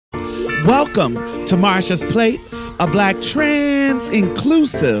Welcome to Marsha's Plate, a Black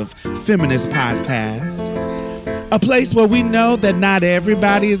trans-inclusive feminist podcast. A place where we know that not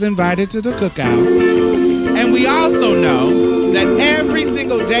everybody is invited to the cookout. And we also know that every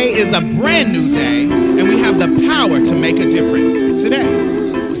single day is a brand new day, and we have the power to make a difference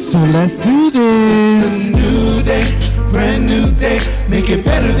today. So let's do this. It's a new day, brand new day, make it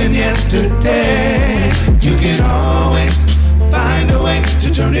better than yesterday. You can always find a way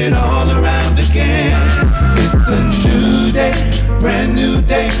to turn it all around again. It's a new day, brand new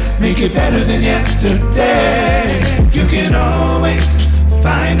day, make it better than yesterday. You can always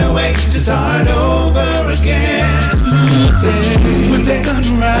find a way to start over again. When the sun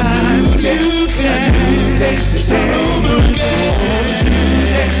rises, you can start over again.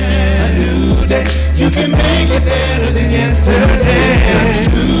 A new day, you can make it better than yesterday.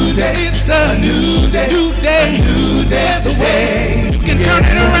 A new day, it's a new day, a new day's a way. You can turn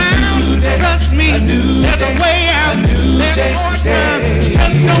it around, trust me, there's a way out, there's more time.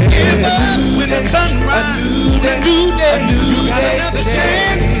 Just don't give up when the sun rises. A new day, you got another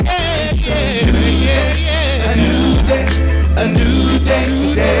chance. A new day, a new day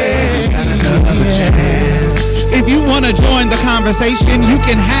today. Got another chance. If you want to join the conversation, you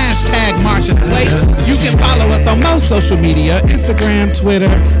can hashtag Marsha's Plate. You can follow us on most social media, Instagram, Twitter,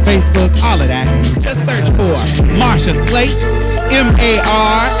 Facebook, all of that. Just search for Marsha's Plate,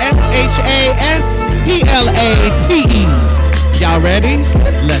 MARSHASPLATE. Y'all ready?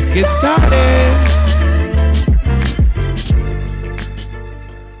 Let's get started.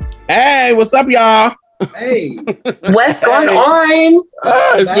 Hey, what's up, y'all? Hey. What's going on?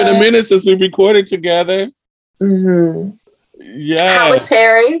 It's been a minute since we recorded together. Mm-hmm. Yeah. How was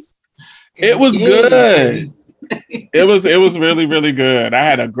Paris? It was good. It was really, really good. I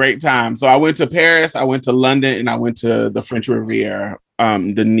had a great time. So I went to Paris, I went to London, and I went to the French Riviera,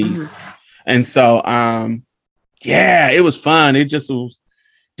 the Nice. Mm-hmm. And so yeah, it was fun. It just was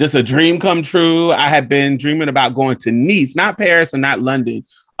just a dream come true. I had been dreaming about going to Nice, not Paris and not London.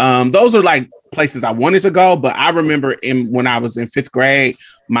 Those are like places I wanted to go, but I remember when I was in 5th grade,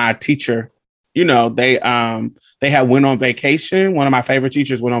 my teacher, you know, they had went on vacation. One of my favorite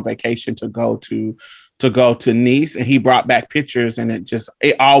teachers went on vacation to go to Nice, and he brought back pictures, and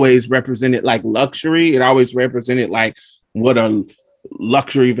it always represented like luxury. It always represented like what a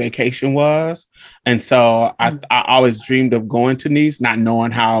luxury vacation was. And so I always dreamed of going to Nice, not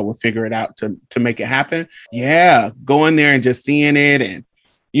knowing how I would figure it out to make it happen. Yeah, going there and just seeing it, and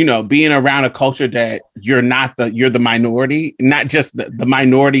you know, being around a culture that you're the minority, not just the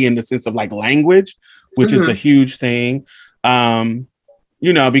minority in the sense of like language, which is a huge thing.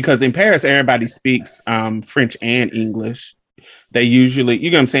 You know, because in Paris, everybody speaks French and English. They usually,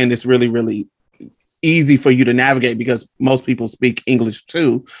 you know what I'm saying? It's really, really easy for you to navigate because most people speak English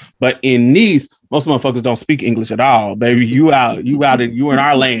too. But in Nice, most motherfuckers don't speak English at all. Baby, you in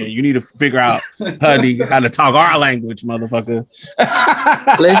our land. You need to figure out, honey, how to talk our language, motherfucker.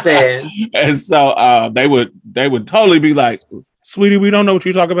 Listen. And so they would totally be like, sweetie, we don't know what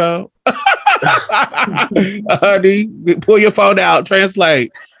you talk about. Honey, pull your phone out,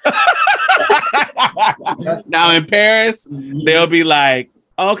 translate. Now in Paris, they'll be like,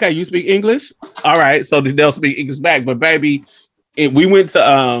 okay, you speak English? All right. So they'll speak English back. But baby, we went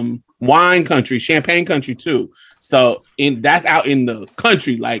to wine country, champagne country too. So that's out in the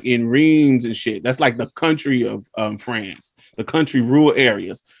country, like in Reims and shit. That's like the country of France, the country rural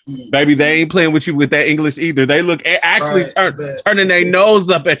areas. Baby, they ain't playing with you with that English either. They look actually turning their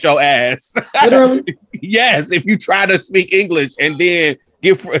nose up at your ass. Literally? Yes, if you try to speak English and then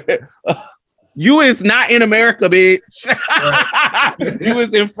you is not in America, bitch. Right. You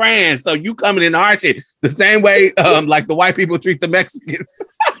is in France. So you coming in our shit the same way like the white people treat the Mexicans.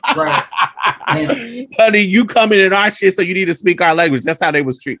 Right. Honey, you coming in our shit, so you need to speak our language. That's how they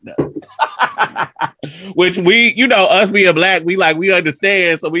was treating us. Which we, you know, us being black, we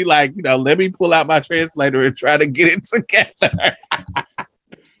understand. So we like, you know, let me pull out my translator and try to get it together.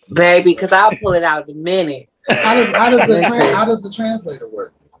 Baby, because I'll pull it out in a minute. How does the translator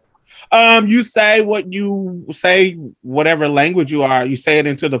work? You say whatever language you are, you say it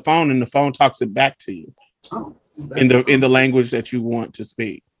into the phone and the phone talks it back to you. Oh, in the language that you want to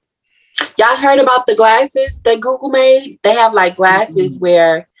speak. Y'all heard about the glasses that Google made? They have like glasses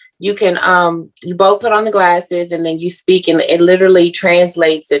where you can you both put on the glasses and then you speak and it literally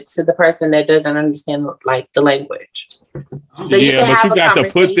translates it to the person that doesn't understand like the language. So you but you got to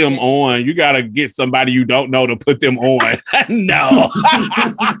put them on. You got to get somebody you don't know to put them on. No.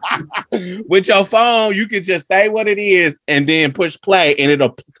 With your phone, you can just say what it is and then push play and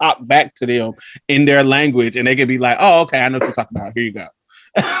it'll talk back to them in their language. And they can be like, oh, okay, I know what you're talking about. Here you go.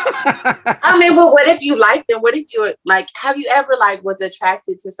 I mean, but what if you liked them? What if you like? Have you ever like was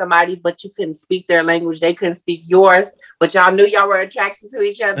attracted to somebody, but you couldn't speak their language? They couldn't speak yours, but y'all knew y'all were attracted to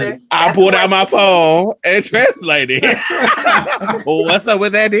each other. I pulled out my phone and translated. Well, what's up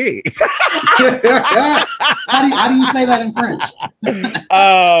with that dick? How do you say that in French?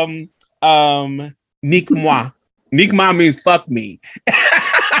 Nique-moi. Nique-moi means fuck me.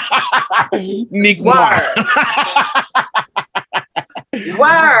 Nique-moi.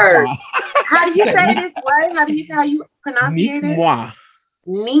 Word. How do you say this word? How you pronounce it? Nique-moi.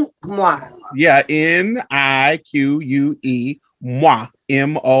 Nique-moi. Yeah, Nique, moi,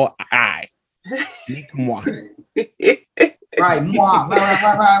 moi. Nique-moi. Right, moi.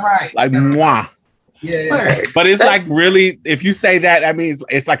 Right. Like moi. Yeah. But it's like really, if you say that, that means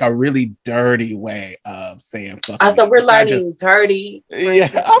it's like a really dirty way of saying fuck. So we're learning dirty. Yeah,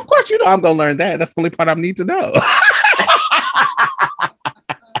 of course, you know I'm gonna learn that. That's the only part I need to know.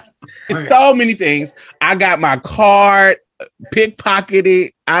 It's so many things. I got my card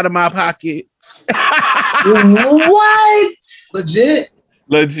pickpocketed out of my pocket. What? Legit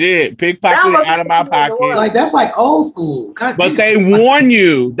pickpocketed out of my pocket. Like that's like old school. God But damn. they warn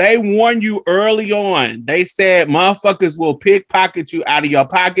you. They warn you early on. They said motherfuckers will pickpocket you out of your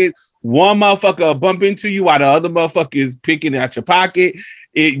pocket. One motherfucker will bump into you while the other motherfucker is picking out your pocket.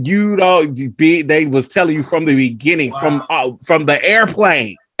 They was telling you from the beginning, Wow. from the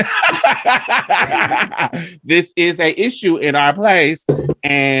airplane. This is a issue in our place,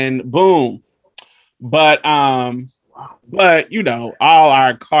 and boom. But you know, all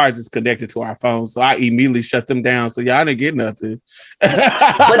our cards is connected to our phones, so I immediately shut them down. So y'all didn't get nothing. But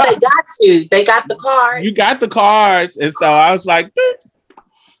they got you. They got the card. You got the cards, and so I was like,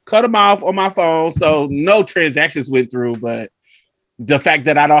 cut them off on my phone, so no transactions went through. But the fact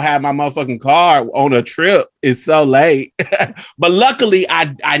that I don't have my motherfucking card on a trip is so late. But luckily,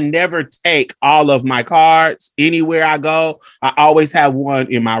 I never take all of my cards anywhere I go. I always have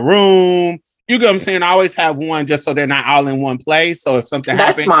one in my room. You get what I'm saying? I always have one just so they're not all in one place. So if something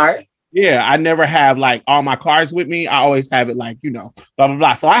happens, That's smart. yeah, I never have like all my cards with me. I always have it like, you know, blah, blah,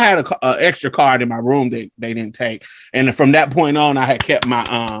 blah. So I had a extra card in my room that they didn't take. And from that point on, I had kept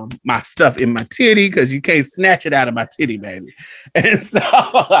my my stuff in my titty because you can't snatch it out of my titty, baby. And so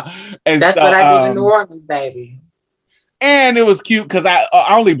That's what I did in New Orleans, baby. And it was cute because I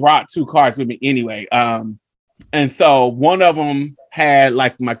only brought 2 cards with me anyway. And so one of them had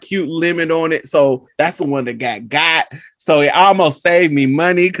like my cute limit on it. So that's the one that got. So it almost saved me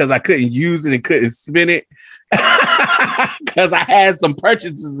money because I couldn't use it and couldn't spend it. Because I had some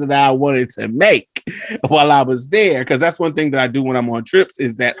purchases that I wanted to make while I was there. Because that's one thing that I do when I'm on trips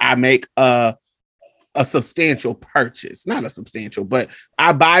is that I make a substantial purchase. Not a substantial, but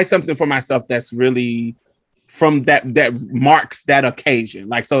I buy something for myself that's really from that marks that occasion.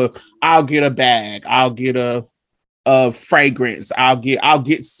 Like, so I'll get a bag, I'll get a fragrance, I'll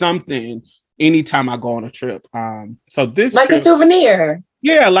get something anytime I go on a trip. So this like trip, a souvenir.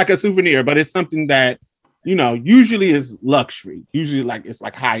 yeah, like a souvenir, but it's something that, you know, usually is luxury. Usually like it's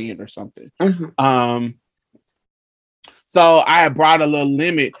like high end or something. Mm-hmm. So I had brought a little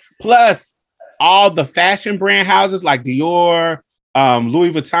limit. Plus all the fashion brand houses like Dior,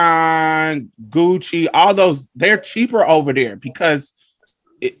 Louis Vuitton, Gucci, all those, they're cheaper over there because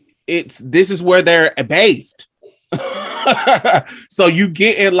this is where they're based. So you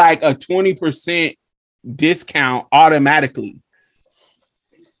get it like a 20% discount automatically.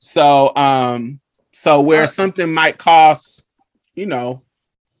 So where something might cost, you know,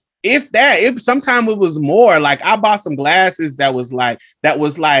 if sometime it was more, like I bought some glasses that was like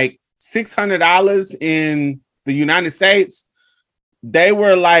 $600 in the United States. They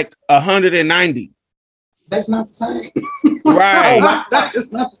were like $190. That's not the same. Right. That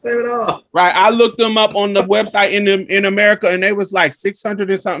is not the same at all. Right. I looked them up on the website in America and they was like $600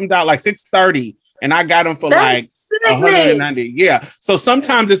 and something, like $630. And I got them for like $190. Yeah. So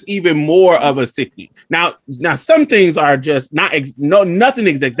sometimes it's even more of a sickening. Now some things are just nothing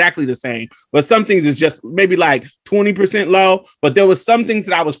is exactly the same, but some things is just maybe like 20% low. But there was some things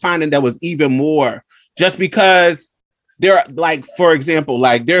that I was finding that was even more, just because there, like, for example,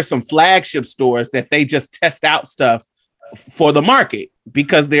 like there's some flagship stores that they just test out stuff for the market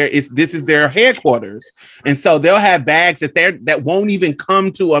because this is their headquarters. And so they'll have bags that won't even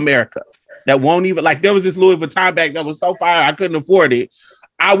come to America. That won't even, like, there was this Louis Vuitton bag that was so fire I couldn't afford it.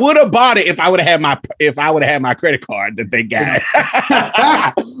 I would have bought it if I would have had my credit card that they got.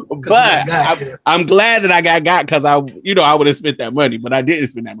 But I'm glad that I got because I would have spent that money, but I didn't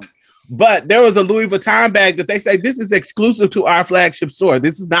spend that money. But there was a Louis Vuitton bag that they say this is exclusive to our flagship store.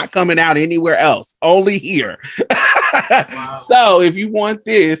 This is not coming out anywhere else, only here. Wow. So if you want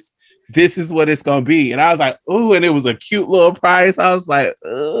this is what it's gonna be. And I was like, ooh, and it was a cute little price. I was like,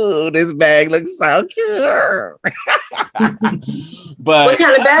 ooh, this bag looks so cute. But what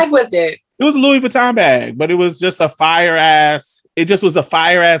kind of bag was it? It was a Louis Vuitton bag, but it was just a fire ass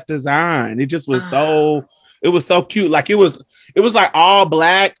design. It just was it was so cute. Like it was like all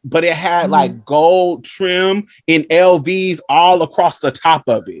black, but it had like gold trim in LVs all across the top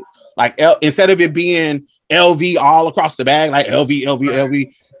of it. Like instead of it being LV all across the bag, like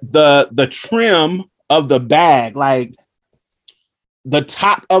LV, the trim of the bag, like the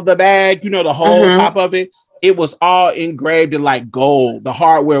top of the bag, the whole top of it, it was all engraved in like gold. The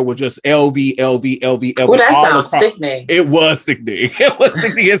hardware was just LV. Oh, that sounds sickening. It was sickening. It was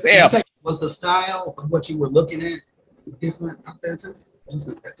sickening as hell. Was the style of what you were looking at different out there too? Was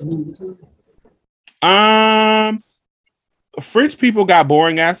it at the movie too? French people got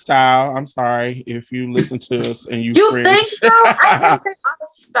boring ass style. I'm sorry if you listen to us and you French. Think so? I think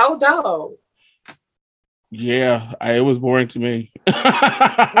they are so dope. Yeah, it was boring to me. Well,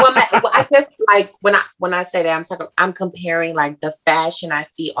 I guess like when I say that, I'm comparing like the fashion I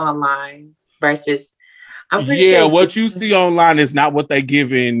see online versus. I'm pretty sure what you see online is not what they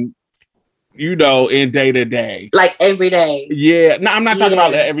give in day to day. Like every day. Yeah. No, I'm not talking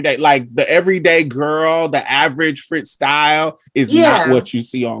about every day. Like the everyday girl, the average French style is not what you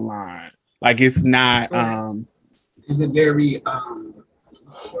see online. Like it's not is it very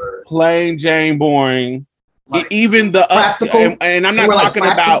plain Jane boring. Like, even the and I'm not talking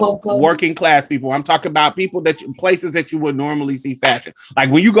about working class people. I'm talking about people places that you would normally see fashion. Like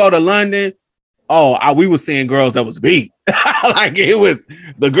when you go to London, we were seeing girls that was beat. Like it was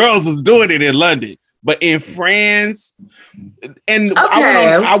the girls was doing it in London, but in France, and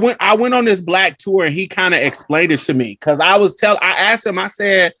I went on this black tour, and he kind of explained it to me because I asked him, I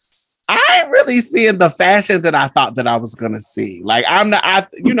said, I ain't really seeing the fashion that I thought that I was gonna see. Like Paris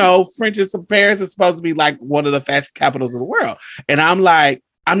is supposed to be like one of the fashion capitals of the world, and I'm like,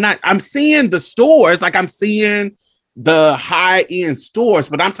 I'm seeing the stores, like I'm seeing the high-end stores,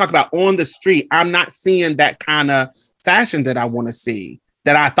 but I'm talking about on the street. I'm not seeing that kind of fashion that I want to see,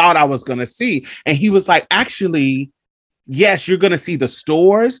 that I thought I was going to see. And he was like, actually, yes, you're going to see the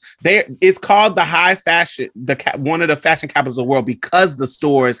stores there. It's called the high fashion, one of the fashion capitals of the world, because the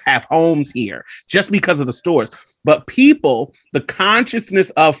stores have homes here, just because of the stores. But people, the consciousness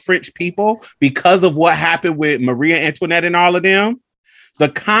of French people, because of what happened with Maria Antoinette and all of them, the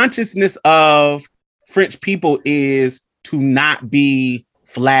consciousness of French people is to not be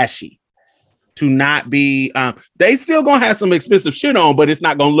flashy, to not be, they still gonna have some expensive shit on, but it's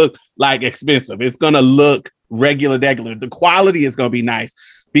not gonna look like expensive. It's gonna look regular. The quality is gonna be nice,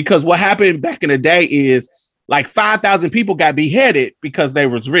 because what happened back in the day is like 5,000 people got beheaded because they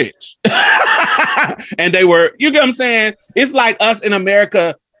was rich. And they were, you get what I'm saying? It's like us in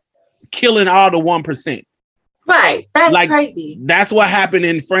America killing all the 1%. Right. That's like, crazy. That's what happened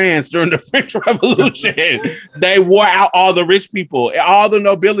in France during the French Revolution. They wore out all the rich people, all the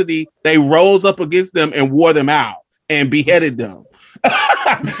nobility. They rose up against them and wore them out and beheaded them.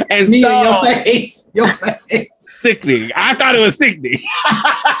 And your face. Sickening. I thought it was sickening.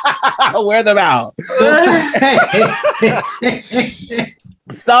 Wear them out.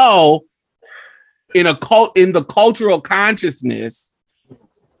 So in the cultural consciousness,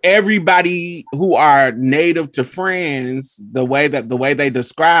 everybody who are native to France, the way they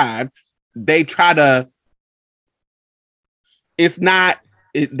describe, they try to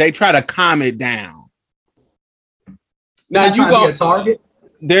calm it down. Now you go be a target.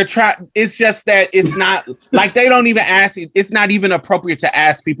 It's just that it's not like they don't even ask. It's not even appropriate to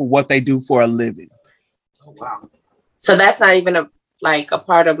ask people what they do for a living. Oh wow! So that's not even a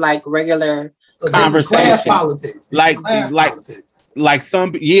part of like regular conversation. Class politics, like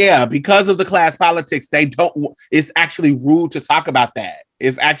some, because of the class politics, they don't. It's actually rude to talk about that.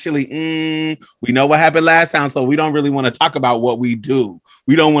 It's actually, we know what happened last time, so we don't really want to talk about what we do.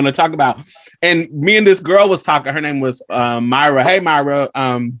 We don't want to talk about. And me and this girl was talking. Her name was Myra. Hey, Myra.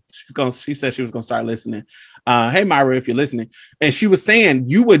 She said she was gonna start listening. Hey, Myra, if you're listening. And she was saying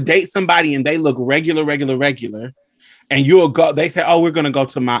you would date somebody and they look regular, and you'll go. They say, "Oh, we're gonna go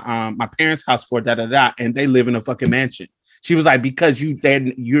to my parents' house for da da da," and they live in a fucking mansion. She was like, because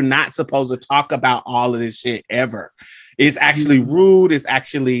you're not supposed to talk about all of this shit ever. It's actually rude. It's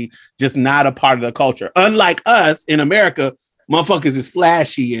actually just not a part of the culture. Unlike us in America, motherfuckers is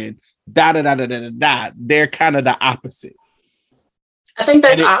flashy and da da da da da da. They're kind of the opposite. I think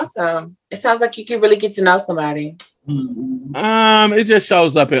that's awesome. It sounds like you can really get to know somebody. It just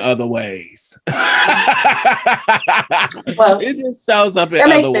shows up in other ways. It just shows up in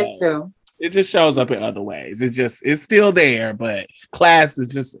other ways. Too. It just shows up in other ways. It's still there, but class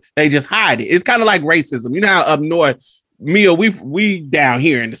is they just hide it. It's kind of like racism. You know how up north, Mia, we down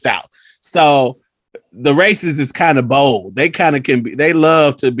here in the South. So the racist is kind of bold. They kind of can be, they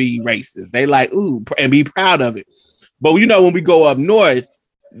love to be racist. They like, ooh, and be proud of it. But you know, when we go up north,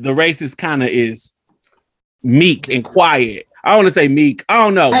 the racist kind of is meek and quiet. I don't want to say meek. I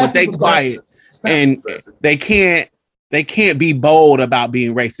don't know, but they quiet and they can't be bold about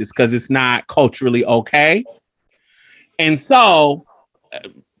being racist because it's not culturally okay. And so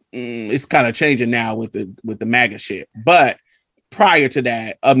it's kind of changing now with the MAGA shit. But prior to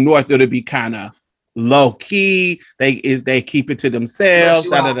that, up north, it'll be kind of low key. They keep it to themselves.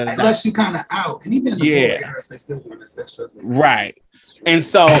 Unless you kind of out. And even in the areas, they still doing this. Right. And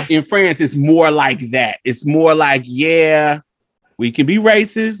so in France, it's more like that. It's more like, yeah, we can be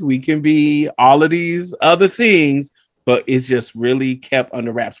racist. We can be all of these other things, but it's just really kept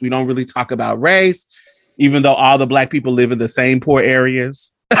under wraps. We don't really talk about race, even though all the Black people live in the same poor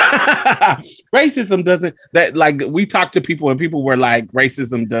areas. Racism doesn't, that like we talked to people and people were like,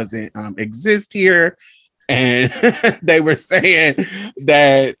 racism doesn't exist here. And they were saying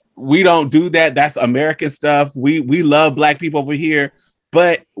that we don't do that. That's American stuff. We love Black people over here.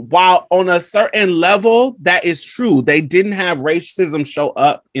 But while on a certain level, that is true. They didn't have racism show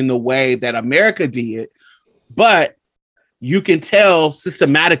up in the way that America did. But you can tell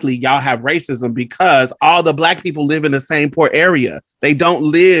systematically y'all have racism because all the Black people live in the same poor area. They don't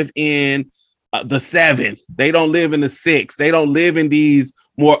live in the 7th. They don't live in the 6th. They don't live in these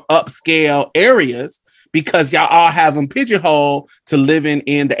more upscale areas because y'all all have them pigeonholed to living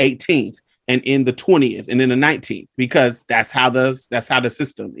in the 18th and in the 20th and in the 19th because that's how the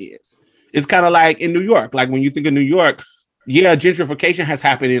system is. It's kind of like in New York. Like when you think of New York, yeah, gentrification has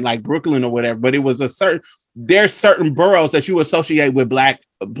happened in like Brooklyn or whatever, but it was there's certain boroughs that you associate with black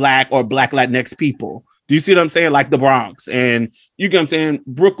or Black Latinx people. Do you see what I'm saying? Like the Bronx and you get what I'm saying?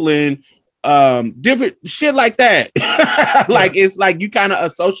 Brooklyn, different shit like that. Like it's like you kind of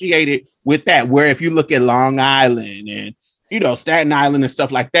associate it with that. Where if you look at Long Island and you know Staten Island and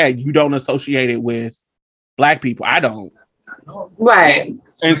stuff like that, you don't associate it with Black people. I don't. Right.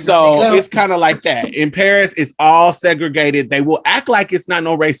 And so it's kind of like that. In Paris, it's all segregated. They will act like it's not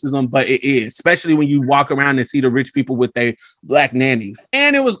no racism, but it is, especially when you walk around and see the rich people with their Black nannies.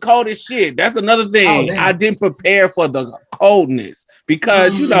 And it was cold as shit. That's another thing. I didn't prepare for the coldness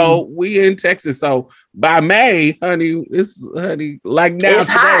because, you know, we in Texas. So by May, honey, like now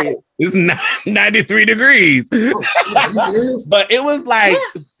it's today, it's 93 degrees. Oh, but it was like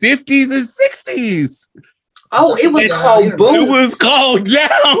 50s and 60s. Oh, it was cold. It was cold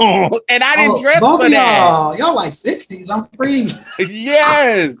down, and I didn't dress for that. Y'all like 60s. I'm freezing.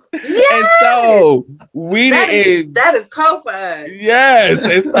 Yes. And so we didn't. That is cold for us. Yes,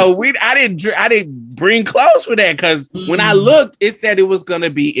 and so I didn't bring clothes for that because when I looked, it said it was gonna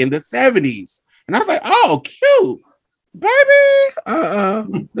be in the 70s, and I was like, oh, cute. Baby,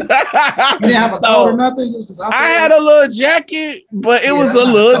 You didn't have a coat or nothing? I had a little jacket, but it was a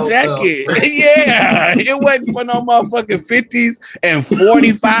little jacket. Yeah, it wasn't for no motherfucking 50s and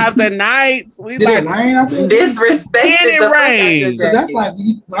 45s at nights. Did it rain? I think disrespected the rain. That's like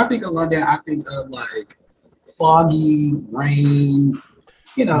when I think of London, I think of like foggy rain.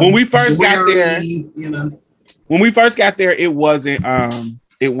 You know, when we first got there, it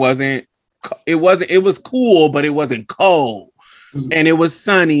was cool, but it wasn't cold. And it was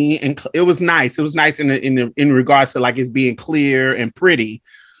sunny and it was nice. It was nice in regards to like it's being clear and pretty.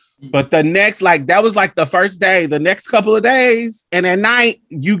 But the next, that was like the first day, the next couple of days. And at night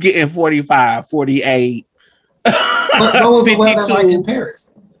you get in 45, 48. What was the weather like in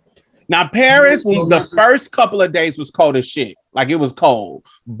Paris? Now Paris, the first couple of days was cold as shit. Like it was cold.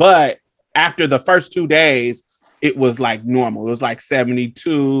 But after the first 2 days, it was like normal. It was like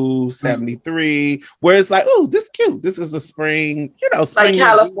 72, 73, where it's like, oh, this is cute. This is a spring, spring, like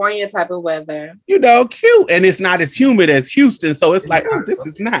California type of weather, cute. And it's not as humid as Houston. So it's like, oh, this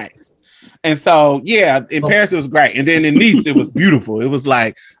is nice. And so, yeah, in Paris, it was great. And then in Nice, it was beautiful. It was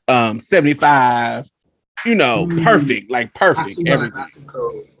like 75, perfect, like perfect. Everything. Not too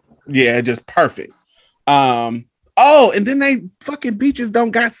cold. Yeah, just perfect. And then they fucking beaches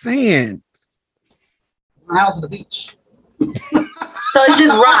don't got sand. House on the beach. So it's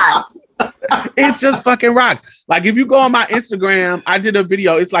just rocks. It's just fucking rocks. Like if you go on my Instagram, I did a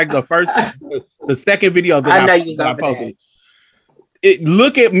video. It's like the second video that I posted.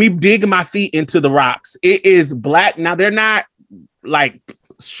 Look at me digging my feet into the rocks. It is black. Now they're not like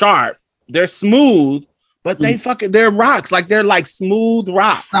sharp. They're smooth, but they're rocks. Like they're like smooth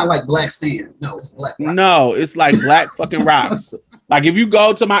rocks. It's not like black sand. No, it's black rocks. No, it's like black fucking rocks. Like if you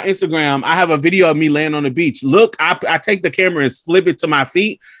go to my Instagram, I have a video of me laying on the beach. Look, I take the camera and flip it to my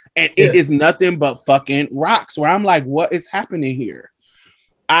feet, and it is nothing but fucking rocks. Where I'm like, what is happening here?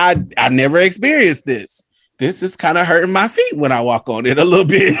 I never experienced this. This is kind of hurting my feet when I walk on it a little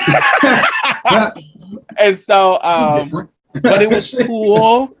bit. And so, but it was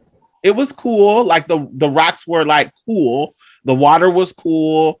cool. It was cool. Like the rocks were like cool. The water was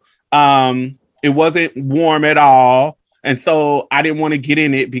cool. It wasn't warm at all. And so I didn't want to get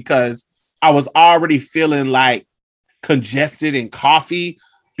in it because I was already feeling like congested and coffee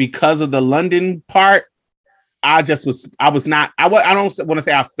because of the London part. I don't want to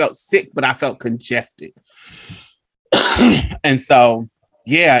say I felt sick, but I felt congested. And so,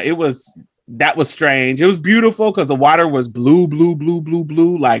 yeah, that was strange. It was beautiful because the water was blue,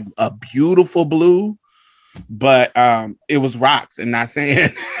 like a beautiful blue, but it was rocks and not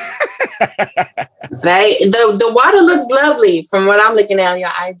sand. The water looks lovely from what I'm looking at on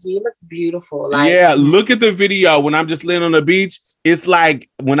your IG. It looks beautiful. Like, yeah, look at the video when I'm just laying on the beach. It's like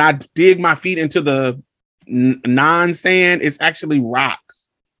when I dig my feet into the non-sand, it's actually rocks.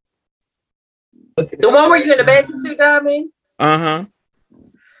 The one where you're in the bathing suit, Diamond? Uh-huh.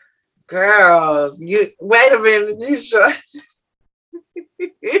 Girl, wait a minute, you sure?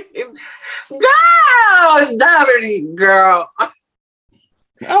 Girl, Diamond, girl.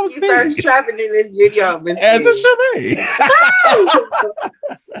 I was thirst trapping in this video, Miss as it should be.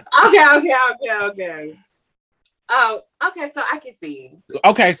 Okay. Oh, okay, so I can see.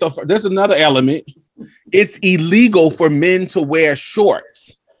 Okay, so there's another element. It's illegal for men to wear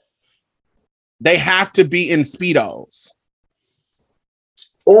shorts. They have to be in Speedos.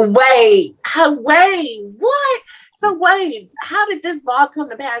 Wait, what? So wait, how did this law come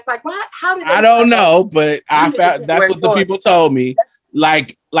to pass? Like, what? How did I don't know, but I found that's what the people told me.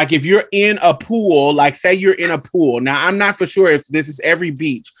 Like if you're in a pool, like say you're in a pool. Now, I'm not for sure if this is every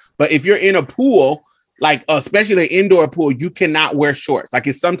beach, but if you're in a pool, like especially an indoor pool, you cannot wear shorts. Like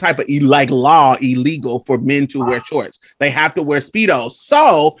it's some type of law illegal for men to wear shorts. They have to wear Speedos.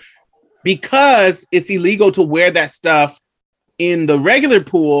 So because it's illegal to wear that stuff in the regular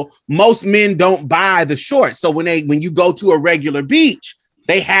pool, most men don't buy the shorts. So when you go to a regular beach,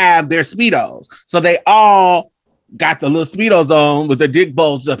 they have their Speedos. So they all got the little Speedos on with the dick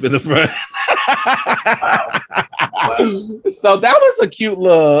bulged up in the front. So that was a cute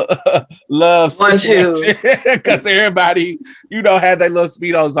little love situation because everybody, had their little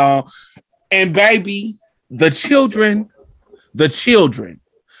Speedos on. And baby, the children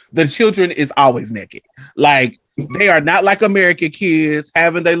is always naked. Like they are not like American kids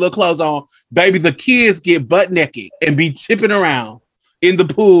having their little clothes on. Baby, the kids get butt naked and be chipping around in the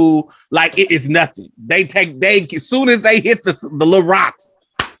pool like it is nothing. They as soon as they hit the little rocks,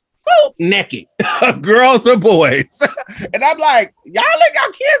 boom, naked, girls or boys. And I'm like, y'all let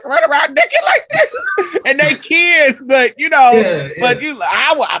your kids run around naked like this? And they kids, but I'm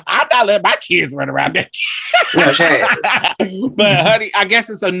not letting my kids run around naked. But honey, I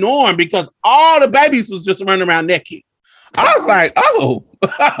guess it's a norm because all the babies was just running around naked. I was like, oh,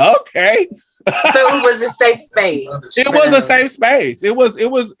 okay. So it was a safe space. It was a safe space. It was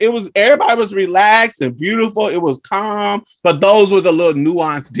everybody was relaxed and beautiful. It was calm, but those were the little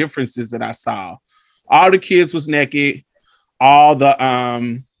nuanced differences that I saw. All the kids was naked. All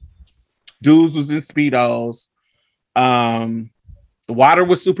the dudes was in Speedos. The water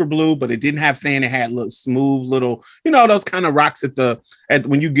was super blue, but it didn't have sand. It had little smooth little, those kind of rocks at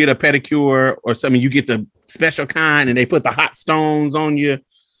when you get a pedicure or something, you get the special kind and they put the hot stones on you.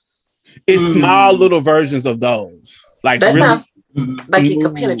 It's small little versions of those. Like that really, sounds like it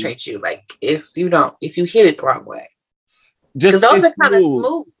could penetrate you. Like if you hit it the wrong way. Just those are kind of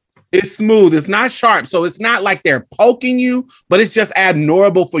smooth. It's smooth. It's not sharp. So it's not like they're poking you, but it's just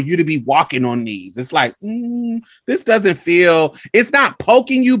abnormal for you to be walking on these. It's like, this doesn't feel, it's not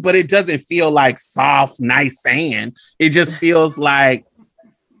poking you, but it doesn't feel like soft, nice sand. It just feels like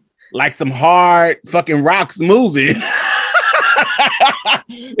some hard fucking rocks moving.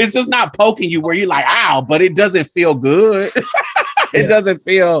 It's just not poking you where you're like, ow, but it doesn't feel good. It doesn't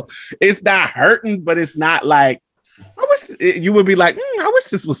feel, it's not hurting, but it's not like, I wish you would be like, I wish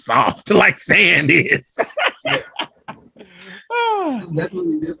this was soft like sand is. It's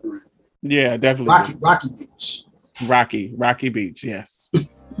definitely different. Yeah, definitely. Rocky Beach. Rocky Beach, yes.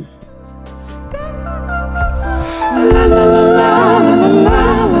 La la la la la la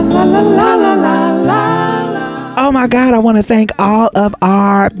la la la la la la. Oh my God, I want to thank all of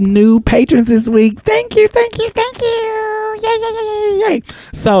our new patrons this week. Thank you, thank you, thank you. Yay, yay, yay, yay, yay.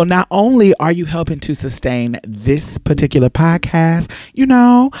 So not only are you helping to sustain this particular podcast, you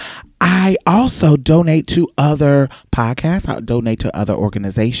know, I also donate to other podcasts. I donate to other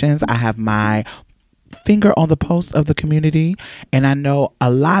organizations. I have my finger on the pulse of the community, and I know a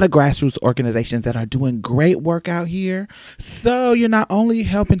lot of grassroots organizations that are doing great work out here. So you're not only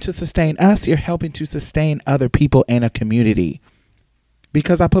helping to sustain us, you're helping to sustain other people in a community,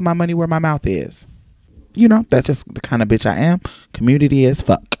 because I put my money where my mouth is. You know, that's just the kind of bitch I am. Community as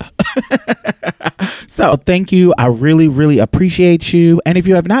fuck. So thank you. I really, really appreciate you. And if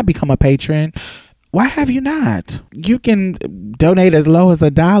you have not become a patron, why have you not? You can donate as low as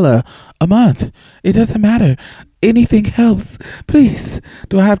 $1 a month. It doesn't matter. Anything helps. Please.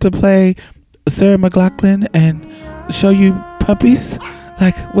 Do I have to play Sarah McLachlan and show you puppies?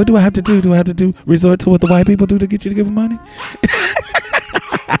 Like, what do I have to do? Do I have to resort to what the white people do to get you to give them money?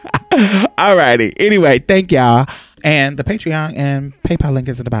 Alrighty. Anyway, thank y'all. And the Patreon and PayPal link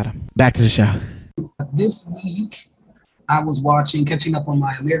is at the bottom. Back to the show. This week, I was catching up on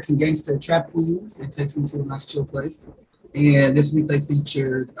my American Gangster Trap Queens. It takes me to a nice chill place. And this week they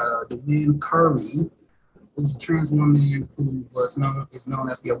featured DeWynn Curry, who's a trans woman who is known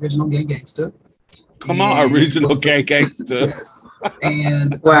as the original gay gangster. Come on, original gay gangster. Yes.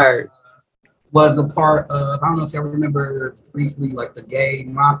 And Word. was a part of, I don't know if y'all remember briefly, like the gay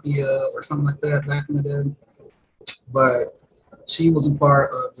mafia or something like that back in the day. But she was a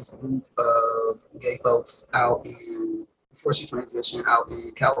part of this group of gay folks before she transitioned out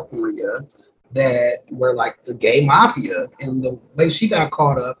in California, that were like the gay mafia. And the way she got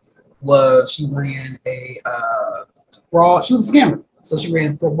caught up was she ran a fraud. She was a scammer. So she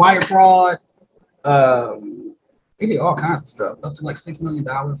ran for wire fraud. They did all kinds of stuff, up to like $6 million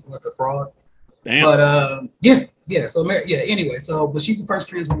worth of fraud. Damn. But yeah. So anyway, but she's the first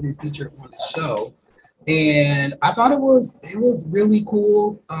trans woman featured on the show. And I thought it was really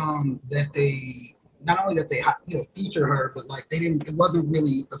cool that they not only that they feature her, but like it wasn't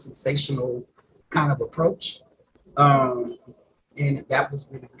really a sensational kind of approach, and that was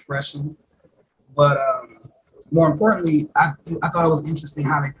really refreshing. But more importantly, I thought it was interesting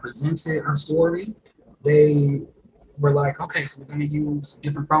how they presented her story. They were like, okay, so we're going to use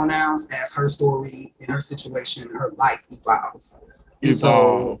different pronouns as her story and her situation, her life evolves. And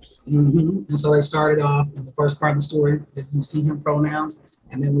so they started off in the first part of the story that you see him pronouns,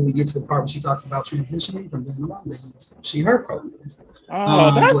 and then when we get to the part where she talks about transitioning from then on, they use she her pronouns.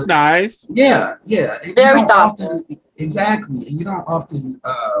 Oh, that's nice. Yeah. Very thoughtful. Exactly, and you don't often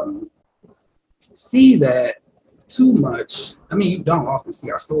see that too much. I mean, you don't often see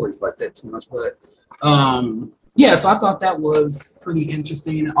our stories like that too much, but so I thought that was pretty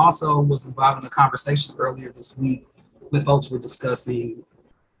interesting, and also was involved in a conversation earlier this week when folks were discussing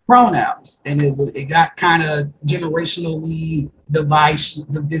pronouns, and it got kind of generationally divisive,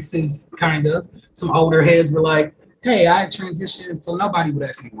 kind of. Some older heads were like, hey, I transitioned, so nobody would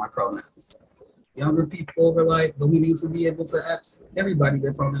ask me my pronouns. Younger people were like, but we need to be able to ask everybody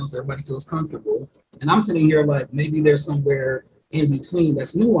their pronouns, so everybody feels comfortable. And I'm sitting here like, maybe there's somewhere in between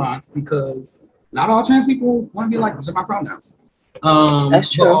that's nuanced, because not all trans people want to be like, those are my pronouns.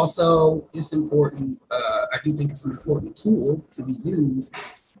 That's true. But also, it's important. I do think it's an important tool to be used,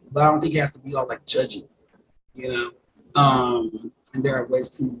 but I don't think it has to be all like judging, And there are ways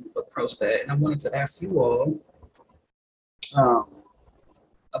to approach that. And I wanted to ask you all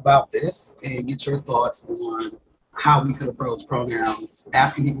about this and get your thoughts on how we could approach pronouns,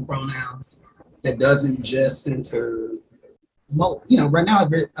 asking people pronouns that doesn't just center. Well, right now,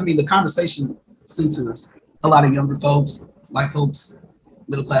 the conversation centers a lot of younger folks, white folks,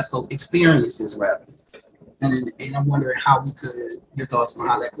 middle class folk experiences rather. And I'm wondering your thoughts on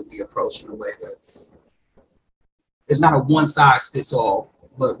how that could be approached in a way it's not a one size fits all,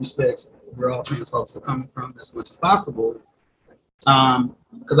 but respects where all trans folks are coming from as much as possible.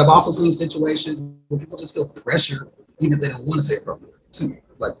 Because I've also seen situations where people just feel pressure, even if they don't want to say a pronoun, to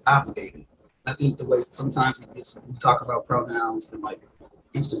like obligated. I think the way sometimes we talk about pronouns in like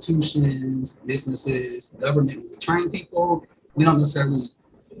institutions, businesses, government, when we train people, we don't necessarily,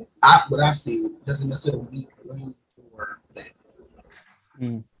 what I've seen doesn't necessarily be room for that.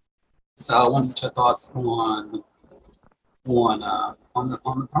 So I want to get your thoughts on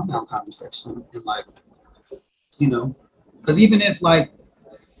the pronoun conversation, and like, because even if like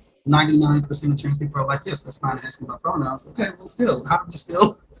 99% of trans people are like, yes, that's fine to ask me about pronouns. Okay, well, still, how do we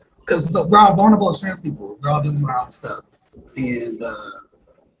still? Because we're all vulnerable as trans people. We're all doing our own stuff, and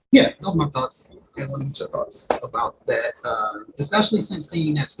those are my thoughts. And I want to get your thoughts about that, especially since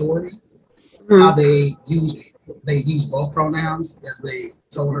seeing that story, how they use they used both pronouns as they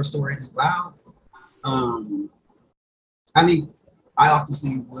told her story out loud. I mean, I often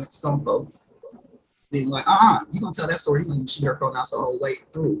see with some folks being like, you're gonna tell that story, you're gonna use she, her pronouns the whole way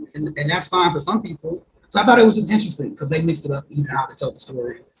through. And that's fine for some people. So I thought it was just interesting because they mixed it up even how they told the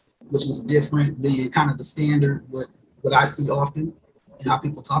story, which was different than kind of the standard, what I see often and how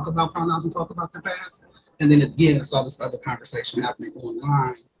people talk about pronouns and talk about their past. And then again, I saw this other conversation happening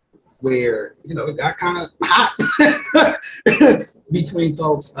online where, you know, it got kind of hot between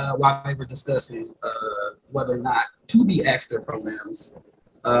folks while they were discussing whether or not to be asked their pronouns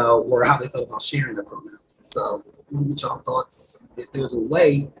or how they felt about sharing their pronouns. So let me get y'all thoughts. If there's a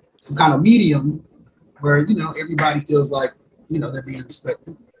way, some kind of medium where, you know, everybody feels like, you know, they're being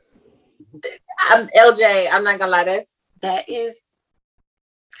respected. LJ, I'm not gonna lie,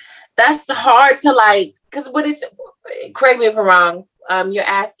 that's hard to like, because what is, correct me if I'm wrong, you're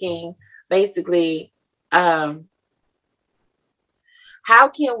asking basically, how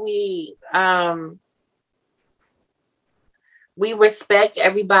can we respect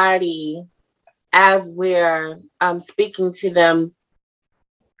everybody as we're speaking to them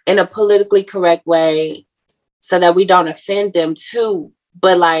in a politically correct way so that we don't offend them too.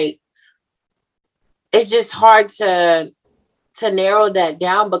 But like, it's just hard to narrow that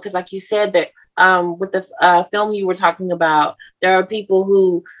down because like you said that with the film you were talking about, there are people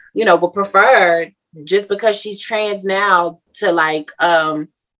who, you know, would prefer just because she's trans now to like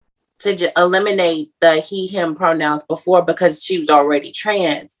eliminate the he, him pronouns before because she was already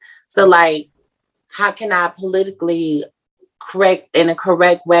trans. So like, how can I politically correct in a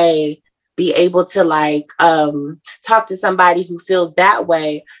correct way be able to like talk to somebody who feels that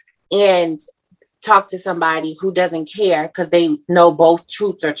way and talk to somebody who doesn't care because they know both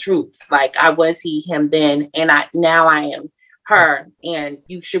truths are truths. Like I was he, him then, and now I am her, and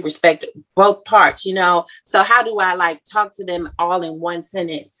you should respect both parts, you know? So how do I like talk to them all in one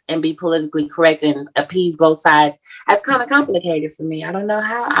sentence and be politically correct and appease both sides? That's kind of complicated for me. I don't know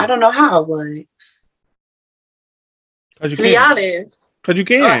how I would. To be honest. Because you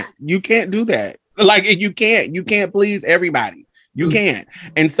can't. You can't do that. Like you can't please everybody. You can't.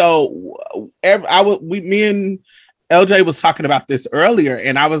 And so me and LJ was talking about this earlier,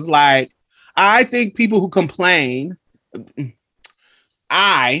 and I was like, I think people who complain, in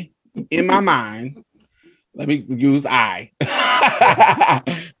my mind, let me use I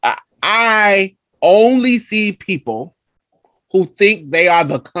only see people who think they are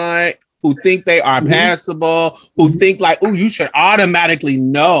the cunt, who think they are passable, who think like, oh, you should automatically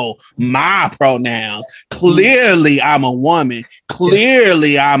know my pronouns. Clearly, I'm a woman.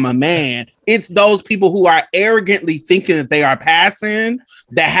 Clearly, I'm a man. It's those people who are arrogantly thinking that they are passing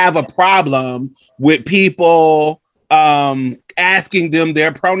that have a problem with people asking them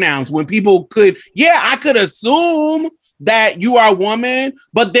their pronouns when people could, I could assume that you are a woman,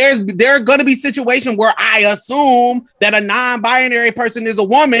 but there are going to be situations where I assume that a non-binary person is a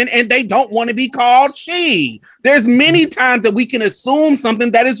woman and they don't want to be called she. There's many times that we can assume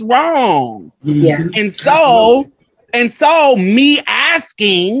something that is wrong. Yeah. And so me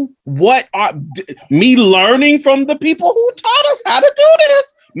asking me learning from the people who taught us how to do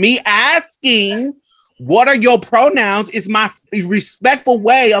this, me asking, what are your pronouns is my respectful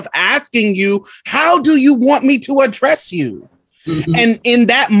way of asking you, how do you want me to address you? Mm-hmm. And in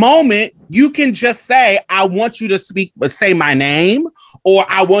that moment, you can just say, I want you to say my name, or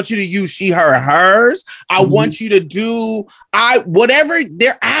I want you to use she, her, hers. I want you to do whatever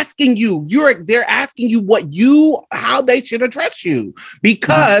they're asking you. They're asking you how they should address you.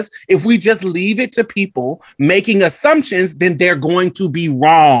 Because if we just leave it to people making assumptions, then they're going to be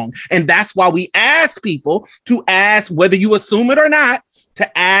wrong. And that's why we ask people to ask, whether you assume it or not,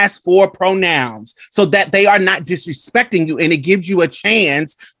 to ask for pronouns so that they are not disrespecting you, and it gives you a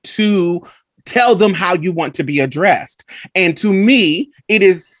chance to tell them how you want to be addressed. And to me, it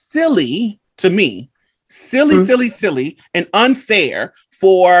is silly, and unfair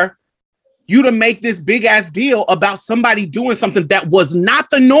for you to make this big ass deal about somebody doing something that was not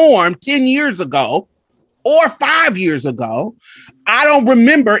the norm 10 years ago or 5 years ago. I don't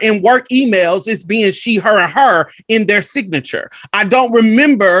remember in work emails it's being she, her, and her in their signature. I don't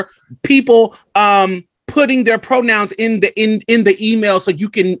remember people putting their pronouns in the email so you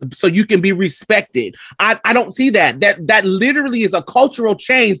can be respected. I don't see that. That literally is a cultural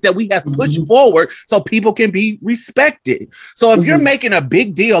change that we have pushed forward so people can be respected. So if you're making a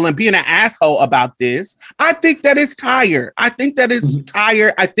big deal and being an asshole about this, I think that is tired. I think that is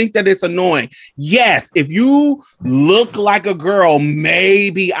tired. I think that it's annoying. Yes, if you look like a girl,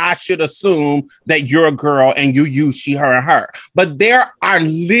 maybe I should assume that you're a girl and you use she, her, and her. But there are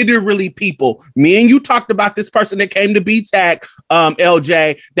literally people, me and you talk talked about this person that came to BTAC,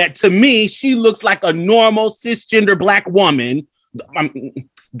 LJ, that to me, she looks like a normal cisgender Black woman.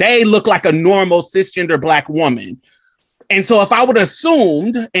 They look like a normal cisgender Black woman. And so if I would have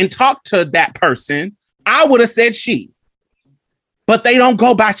assumed and talked to that person, I would have said she. But they don't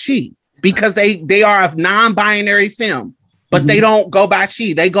go by she because they are a non-binary femme, but they don't go by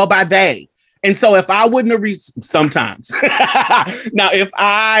she. They go by they. And so if I wouldn't have sometimes now, if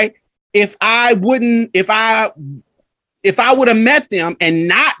I would have met them and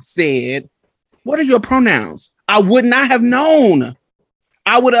not said, what are your pronouns? I would not have known.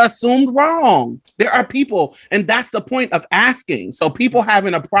 I would have assumed wrong. There are people, and that's the point of asking. So people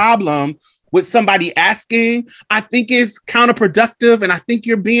having a problem with somebody asking, I think is counterproductive. And I think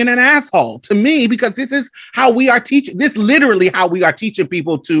you're being an asshole to me, because this is how we are teaching. This is literally how we are teaching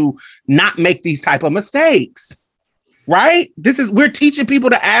people to not make these type of mistakes, right? We're teaching people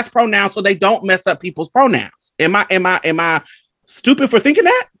to ask pronouns so they don't mess up people's pronouns. Am I stupid for thinking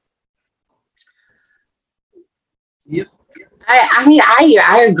that? Yep.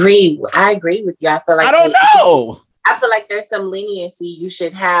 I agree. I agree with you. I feel like I don't know. I feel like there's some leniency you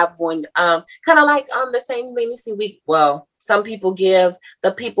should have when kind of like the same leniency some people give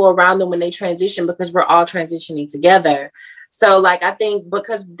the people around them when they transition, because we're all transitioning together. So like I think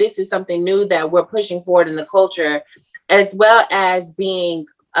because this is something new that we're pushing forward in the culture, as well as being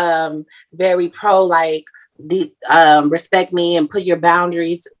very pro like the respect me and put your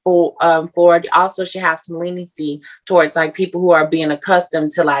boundaries forward, also should have some leniency towards like people who are being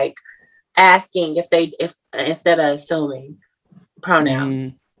accustomed to like asking if instead of assuming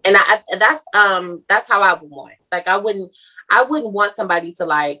pronouns. And that's how I would want. Like I wouldn't want somebody to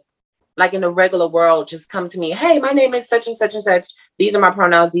like in the regular world just come to me, hey, my name is such and such and such, these are my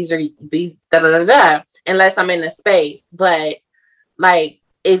pronouns, these da da da da, unless I'm in a space. But like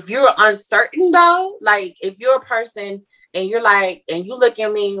if you're uncertain though, like if you're a person and you're like, and you look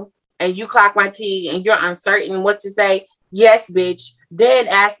at me and you clock my T and you're uncertain what to say, yes, bitch, then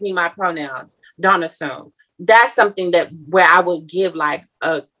ask me my pronouns. Don't assume. That's something where I would give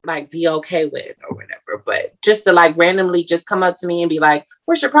be okay with or whatever. But just to like randomly just come up to me and be like,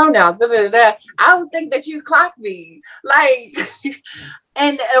 what's your pronouns? Da, da, da, da. I would think that you clock me. Like,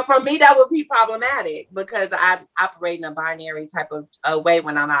 and for me, that would be problematic because I operate in a binary type of way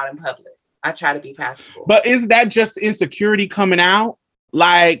when I'm out in public. I try to be passable. But is that just insecurity coming out?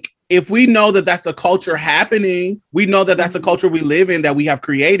 Like, if we know that that's the culture happening, we know that that's the culture we live in, that we have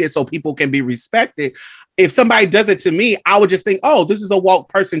created so people can be respected. If somebody does it to me, I would just think, oh, this is a woke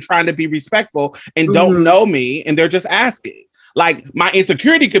person trying to be respectful and don't know me. And they're just asking. Like my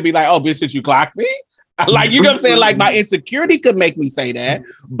insecurity could be like, oh, bitch, did you clock me? Like, you know what I'm saying? Like my insecurity could make me say that.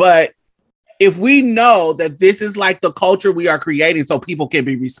 But if we know that this is like the culture we are creating so people can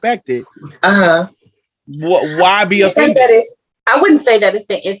be respected, why be offended? I wouldn't say that it's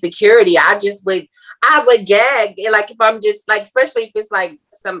an insecurity. I would gag. Like if I'm just like, especially if it's like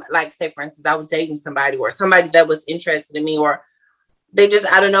some, like say for instance, I was dating somebody or somebody that was interested in me, or they just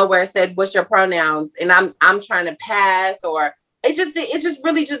out of nowhere said, what's your pronouns? And I'm trying to pass, or it just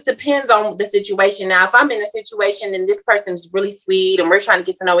really just depends on the situation. Now, if I'm in a situation and this person's really sweet and we're trying to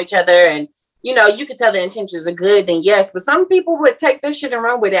get to know each other and, you know, you could tell the intentions are good, then yes. But some people would take this shit and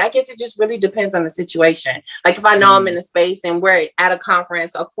run with it. I guess it just really depends on the situation. Like if I know I'm in a space and we're at a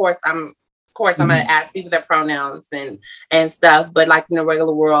conference, of course I'm gonna ask people their pronouns and stuff. But like in the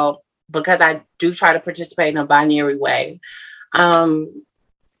regular world, because I do try to participate in a binary way, I'm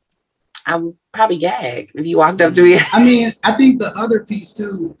probably gag if you walked up to me. I mean, I think the other piece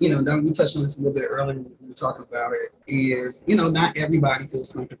too, you know, we touched on this a little bit earlier when we were talking about it, is, you know, not everybody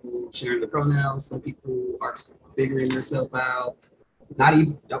feels comfortable sharing the pronouns. Some people are figuring themselves out. I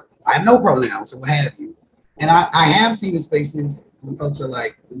have no pronouns or what have you. And I have seen the spaces when folks are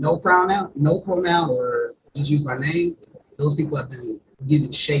like, no pronoun, or just use my name. Those people have been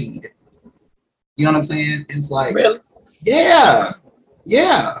given shade. You know what I'm saying? It's like, really? Yeah.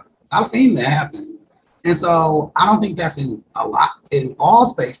 I've seen that happen. And so I don't think that's in all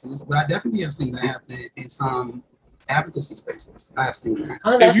spaces, but I definitely have seen that happen in some advocacy spaces. I have seen that.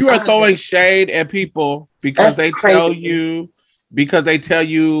 If you are throwing shade at people because they tell you,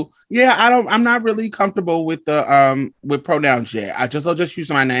 yeah, I'm not really comfortable with the with pronouns yet. I'll just use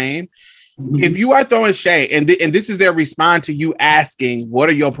my name. Mm-hmm. If you are throwing shade and this is their response to you asking, what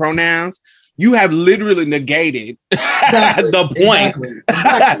are your pronouns? You have literally negated the point.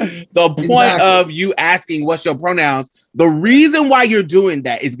 Exactly. The point of you asking what's your pronouns. The reason why you're doing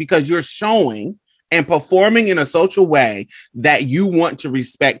that is because you're showing and performing in a social way that you want to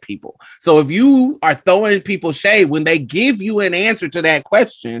respect people. So if you are throwing people shade when they give you an answer to that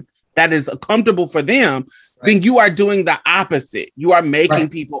question, that is comfortable for them, then you are doing the opposite. You are making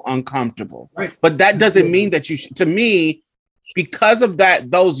people uncomfortable. Right. But that doesn't mean that you should, to me, because of that,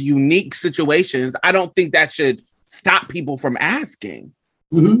 those unique situations, I don't think that should stop people from asking.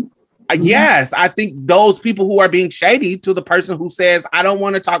 Mm-hmm. Yes, I think those people who are being shady to the person who says, I don't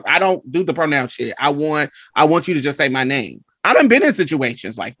want to talk, I don't do the pronoun shit. I want you to just say my name. I done been in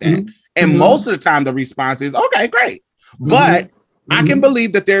situations like that. Mm-hmm. And most of the time the response is, okay, great. Mm-hmm. But I can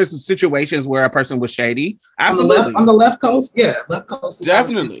believe that there's situations where a person was shady. Absolutely. On the left coast, left coast.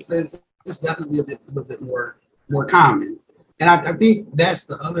 Definitely. It's definitely a little bit more common. And I think that's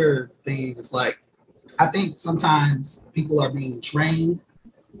the other thing. It's like, I think sometimes people are being trained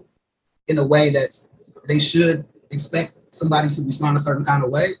in a way that they should expect somebody to respond a certain kind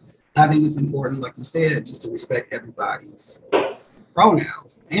of way. And I think it's important, like you said, just to respect everybody's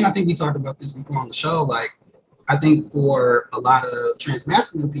pronouns. And I think we talked about this before on the show. Like, I think for a lot of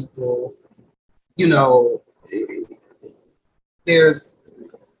transmasculine people, you know, there's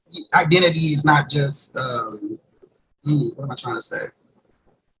identity is not just, what am I trying to say?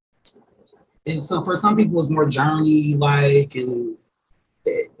 And so for some people, it's more journey like, and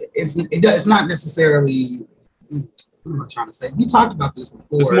it's not necessarily. What am I trying to say? We talked about this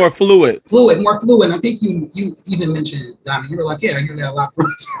before. It's more fluid. More fluid. I think you even mentioned, Donna, you were like, yeah, I hear that a lot.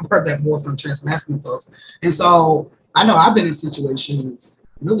 I've heard that more from transmasculine folks. And so I know I've been in situations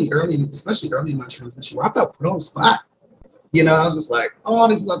really early, especially early in my transition, where I felt put on the spot. You know, I was just like, oh,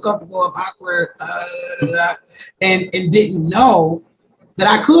 this is uncomfortable, I'm awkward, and didn't know that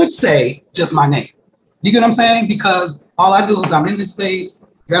I could say just my name. You get what I'm saying? Because all I do is I'm in this space,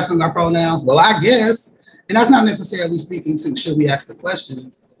 you're asking my pronouns, well, I guess. And that's not necessarily speaking to should we ask the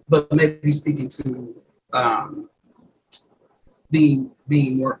question, but maybe speaking to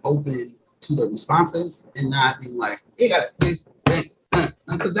being more open to the responses and not being like, hey, got this,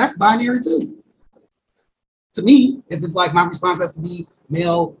 because that's binary too. To me, if it's like my response has to be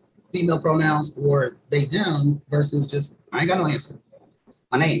male, female pronouns, or they, them, versus just, I ain't got no answer,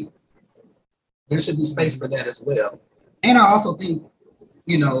 my name. There should be space for that as well. And I also think,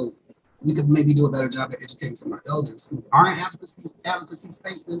 you know, we could maybe do a better job at educating some of our elders who aren't advocacy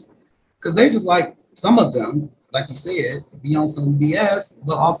spaces, because they're just like, some of them, like you said, be on some BS,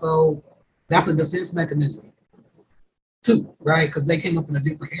 but also that's a defense mechanism too, right? Because they came up in a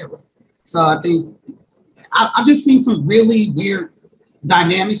different era. So I think I've just seen some really weird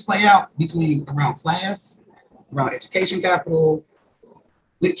dynamics play out around class, around education capital,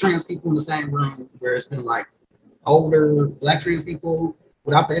 with trans people in the same room, where it's been like older Black trans people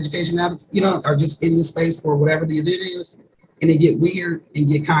without the education habits, you know, are just in the space for whatever the event is, and they get weird and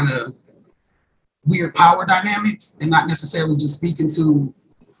get kind of weird power dynamics, and not necessarily just speaking to,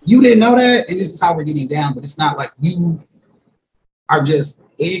 you didn't know that, and this is how we're getting down, but it's not like you are just,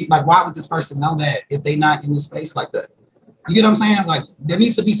 like, why would this person know that if they're not in the space like that? You get what I'm saying? Like, there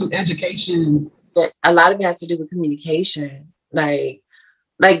needs to be some education. A lot of it has to do with communication. Like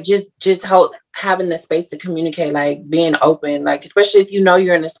just having the space to communicate, like being open, like, especially if you know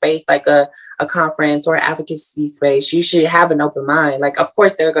you're in a space like a conference or advocacy space, you should have an open mind. Like, of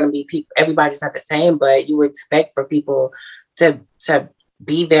course, there are going to be people, everybody's not the same, but you would expect for people to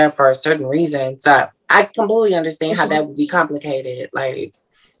be there for a certain reason. So I completely understand how that would be complicated. Like,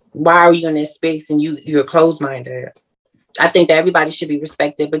 why are you in this space and you're closed-minded? I think that everybody should be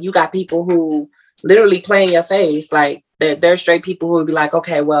respected, but you got people who literally play in your face. Like, they're straight people who would be like,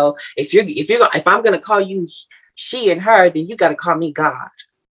 okay, well, if I'm gonna call you she and her, then you got to call me God.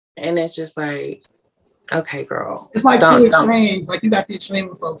 And it's just like, okay, girl. It's like two extremes. Like, you got the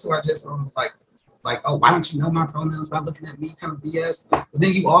extreme of folks who are just on like, oh, why don't you know my pronouns by looking at me, kind of BS. But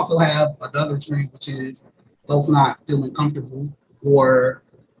then you also have another extreme, which is folks not feeling comfortable, or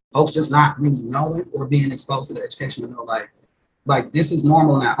folks just not really knowing or being exposed to the education to know, like this is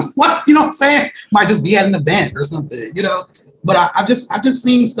normal now. What, you know what I'm saying? Might just be at an event or something, you know. But I've just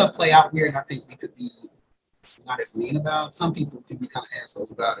seen stuff play out here, and I think we could be not as mean about it. Some people can be kind of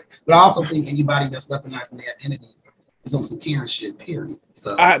assholes about it, but I also think anybody that's weaponizing their identity is on some Karen shit, period.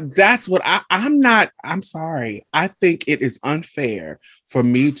 So that's what I'm sorry. I think it is unfair for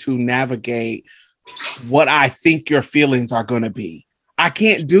me to navigate what I think your feelings are going to be. I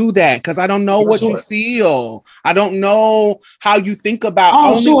can't do that because I don't know what you feel. I don't know how you think about.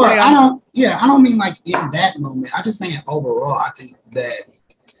 Oh, sure. I don't mean like in that moment. I just saying overall, I think that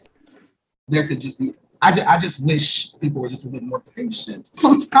there could just be, I just wish people were just a bit more patient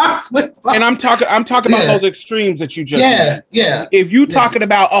sometimes with. And I'm talking about those extremes that you just said. Yeah. If you talking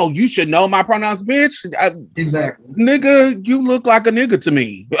about, oh, you should know my pronouns, bitch. Exactly. Nigga, you look like a nigga to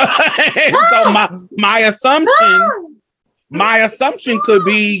me. So my assumption my assumption could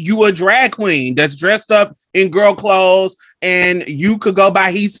be you a drag queen that's dressed up in girl clothes and you could go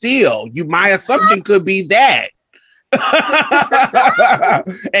by he still. My assumption could be that.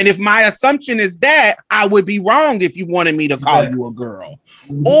 And if my assumption is that, I would be wrong if you wanted me to call you a girl.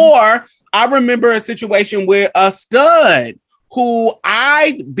 Mm-hmm. Or I remember a situation with a stud who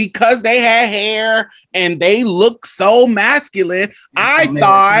because they had hair and they looked so masculine,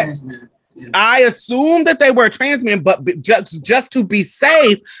 I assumed that they were a trans man, but just to be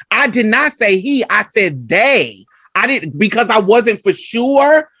safe, I did not say he, I said they. I didn't, because I wasn't for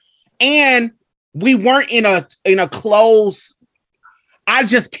sure. And we weren't in a close. I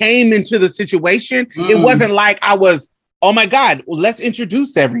just came into the situation. It wasn't like I was, oh my God, well, let's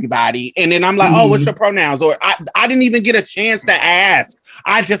introduce everybody. And then I'm like, oh, what's your pronouns? Or I didn't even get a chance to ask.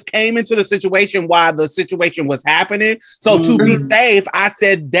 I just came into the situation while the situation was happening. So to be safe, I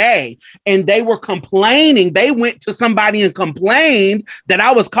said they. And they were complaining. They went to somebody and complained that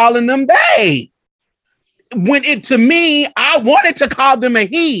I was calling them they. When to me, I wanted to call them a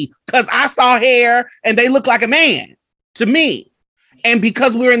he because I saw hair and they look like a man to me. And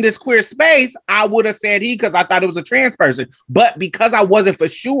because we're in this queer space, I would have said he because I thought it was a trans person. But because I wasn't for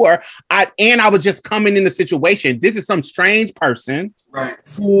sure, I was just coming in the situation. This is some strange person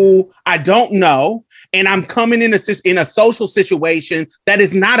who I don't know. And I'm coming in a social situation that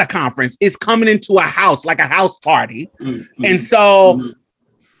is not a conference. It's coming into a house, like a house party. And so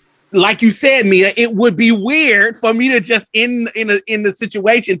like you said, Mia, it would be weird for me to just in the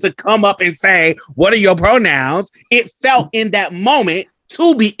situation to come up and say, what are your pronouns? It felt in that moment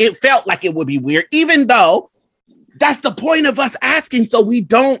it felt like it would be weird, even though that's the point of us asking. So we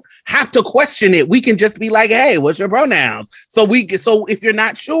don't have to question it. We can just be like, hey, what's your pronouns? So if you're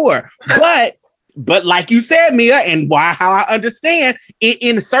not sure, but like you said, Mia, and how I understand it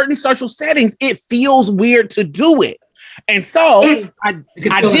in certain social settings, it feels weird to do it. And so I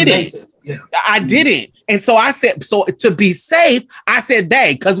didn't. Yeah. I didn't. And so I said, so to be safe, I said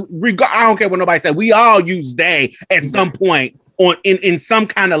they, because I don't care what nobody said. We all use they at some point in some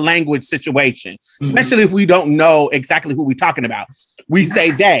kind of language situation, especially if we don't know exactly who we're talking about. We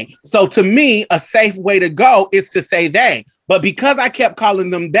say they. So to me, a safe way to go is to say they. But because I kept calling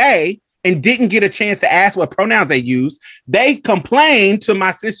them they and didn't get a chance to ask what pronouns they use, they complained to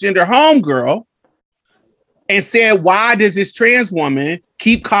my cisgender homegirl and said, why does this trans woman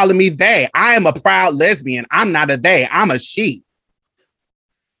keep calling me they? I am a proud lesbian. I'm not a they. I'm a she.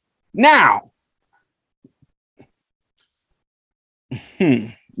 Now,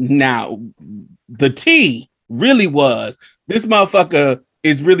 the tea really was, this motherfucker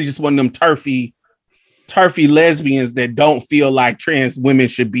is really just one of them turfy lesbians that don't feel like trans women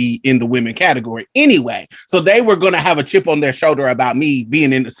should be in the women category anyway. So they were going to have a chip on their shoulder about me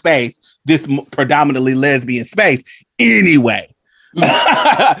being in the space, this predominantly lesbian space anyway.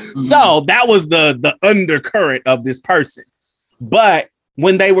 So that was the undercurrent of this person. But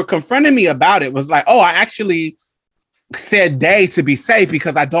when they were confronting me about it, was like, oh, I actually said they to be safe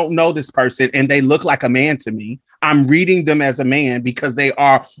because I don't know this person and they look like a man to me. I'm reading them as a man because they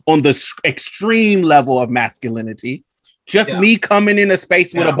are on the extreme level of masculinity. Me coming in a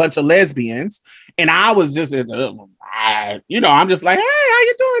space with a bunch of lesbians. And I was just, I'm just like, hey, how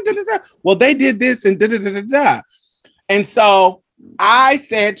you doing? Da-da-da. Well, they did this and da-da-da-da-da. And so I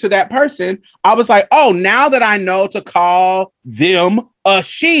said to that person, I was like, oh, now that I know to call them a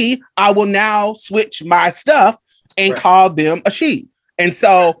she, I will now switch my stuff and call them a she. And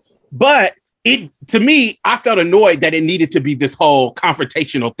so, but to me, I felt annoyed that it needed to be this whole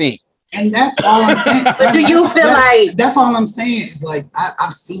confrontational thing. And that's all I'm saying. But do you feel like that's all I'm saying is like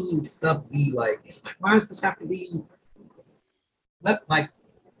I've seen stuff be like, it's like, why does this have to be like,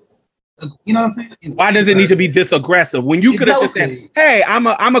 you know what I'm saying? Why does it need to be this aggressive when you could have just said, hey, I'm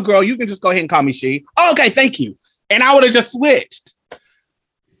a girl, you can just go ahead and call me she. Oh, okay, thank you. And I would have just switched.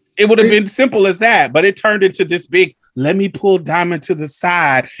 It would have been simple as that, but it turned into this big, let me pull Diamond to the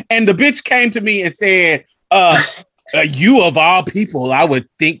side. And the bitch came to me and said, you of all people, I would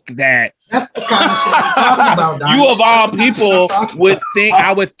think that. That's the kind of shit I'm talking about, Diamond. You of all people would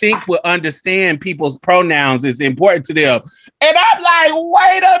understand people's pronouns is important to them. And I'm like,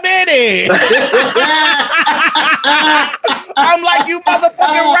 wait a minute. I'm like, you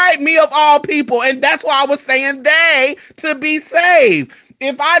motherfucking right, me of all people. And that's why I was saying they to be safe.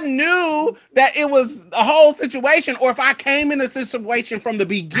 If I knew that it was a whole situation, or if I came in a situation from the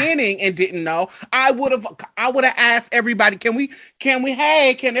beginning and didn't know, I would have asked everybody, can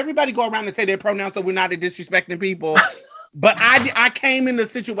everybody go around and say their pronouns so we're not disrespecting people? But I came in the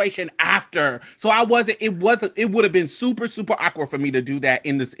situation after. So it would have been super, super awkward for me to do that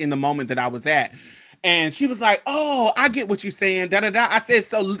in the moment that I was at. And she was like, oh, I get what you're saying. Da, da, da. I said,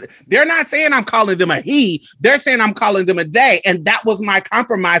 so they're not saying I'm calling them a he. They're saying I'm calling them a they. And that was my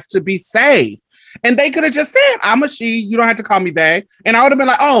compromise to be safe. And they could have just said, I'm a she. You don't have to call me they. And I would have been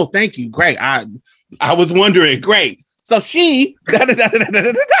like, oh, thank you. Great. I was wondering. Great. So she. Da, da, da, da, da,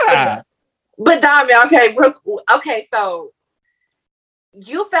 da, da. But Dami, okay. So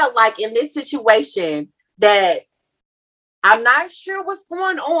you felt like in this situation that I'm not sure what's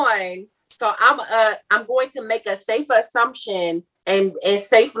going on. So I'm going to make a safer assumption and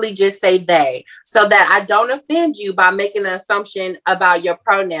safely just say they, so that I don't offend you by making an assumption about your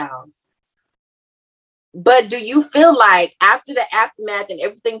pronouns. But do you feel like after the aftermath and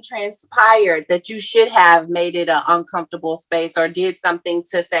everything transpired that you should have made it an uncomfortable space or did something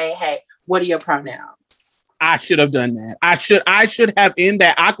to say, hey, what are your pronouns? I should have done that. I should have in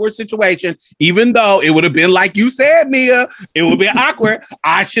that awkward situation, even though it would have been like you said, Mia, it would be awkward.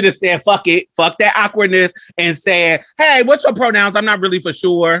 I should have said, fuck it, fuck that awkwardness and said, hey, what's your pronouns? I'm not really for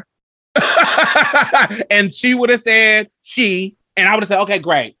sure. And she would have said she, and I would have said, okay,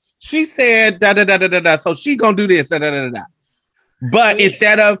 great. She said da da da da da da. So she gonna do this da da da da da. But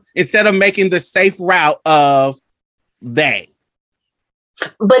instead of making the safe route of they.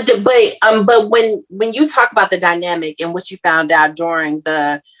 But when you talk about the dynamic and what you found out during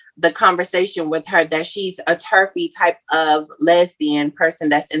the conversation with her, that she's a turfy type of lesbian person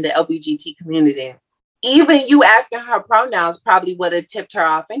that's in the LGBT community, even you asking her pronouns probably would have tipped her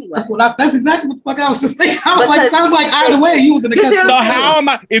off anyway. That's exactly what the fuck I was just thinking. I was like, sounds like either way he was in the country. So how am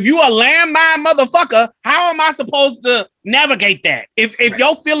I? If you a landmine motherfucker, how am I supposed to navigate that? If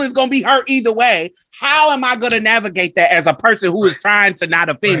your feelings gonna be hurt either way, how am I gonna navigate that as a person who is trying to not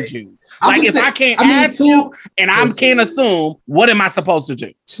offend you? Like if I can't ask you and I can't assume, what am I supposed to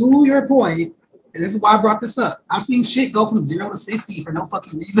do? To your point. And this is why I brought this up. I've seen shit go from 0 to 60 for no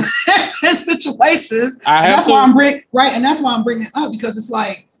fucking reason in situations. And that's why I'm bringing it up, because it's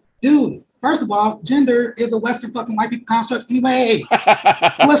like, dude, first of all, gender is a Western fucking white people construct anyway.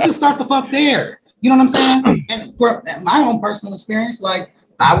 Let's just start the fuck there. You know what I'm saying? And for my own personal experience, like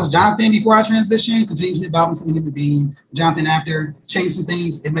I was Jonathan before I transitioned, continued to be involved in human being. Jonathan after, changed some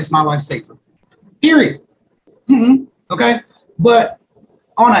things. It makes my life safer. Period. Okay, but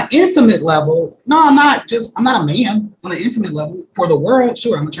on an intimate level, no, I'm not a man. On an intimate level, for the world,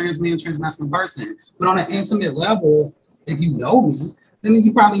 sure, I'm a trans man, trans masculine person. But on an intimate level, if you know me, then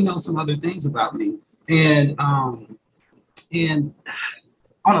you probably know some other things about me. And on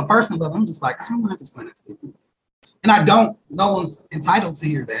a personal level, I'm just like, I don't have to explain it to people. And I don't, no one's entitled to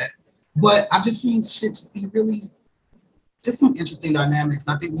hear that. But I've just seen shit just be really, just some interesting dynamics.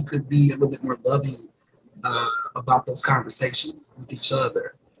 I think we could be a little bit more loving about those conversations with each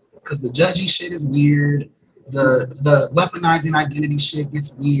other, because the judgy shit is weird. The weaponizing identity shit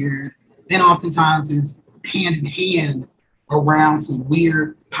gets weird. Then oftentimes is hand in hand around some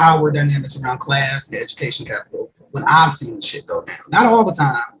weird power dynamics around class and education capital. When I've seen the shit go down, not all the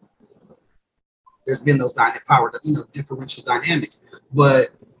time. There's been those power, differential dynamics, but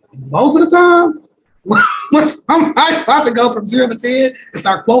most of the time, when somebody's about to go from 0 to 10 and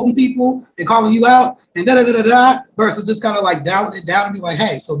start quoting people and calling you out and versus just kind of like dialing it down and be like,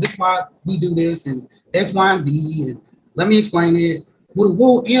 hey, so this is why we do this and X, Y, and Z, and let me explain it.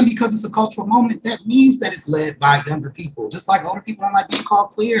 And because it's a cultural moment, that means that it's led by younger people, just like older people don't like being called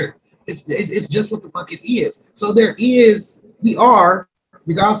queer. It's just what the fuck it is. So we are,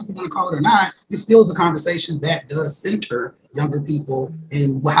 regardless if you want to call it or not, it still is a conversation that does center younger people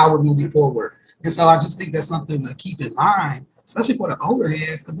and how we're moving forward. And so I just think that's something to keep in mind, especially for the older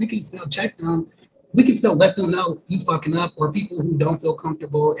heads, because we can still check them. We can still let them know you fucking up, or people who don't feel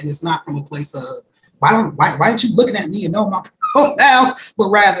comfortable. And it's not from a place of, why aren't you looking at me and know my pronouns? But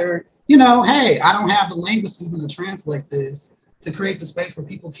rather, hey, I don't have the language even to translate this, to create the space where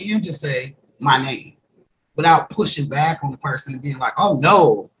people can just say my name without pushing back on the person and being like, oh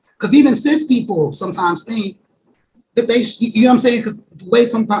no. Because even cis people sometimes think that they, you know what I'm saying? Because the way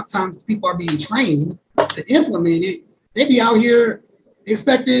sometimes people are being trained to implement it, they be out here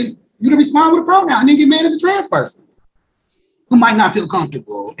expecting you to respond with a pronoun and then get mad at the trans person who might not feel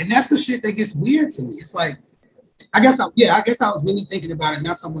comfortable. And that's the shit that gets weird to me. It's like, I guess I was really thinking about it,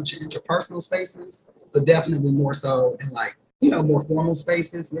 not so much in interpersonal spaces, but definitely more so in like, more formal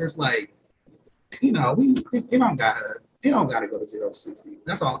spaces where it's like, it don't gotta go to 0 to 60.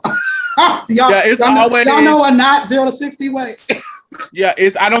 That's all. Y'all know a not 0 to 60 way. Yeah,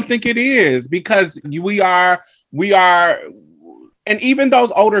 I don't think it is, because we are, and even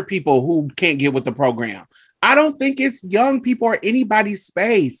those older people who can't get with the program, I don't think it's young people or anybody's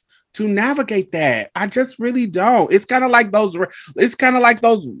space to navigate that. I just really don't. It's kind of like those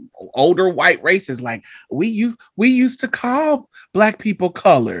older white races. Like we used to call Black people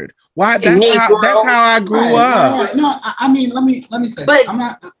colored. Why? That's how I grew up. Right. No, I mean, let me say, but I'm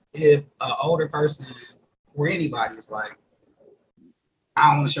not. If an older person or anybody is like, I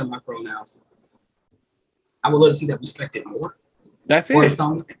don't want to share my pronouns, I would love to see that respected more. That's it. Or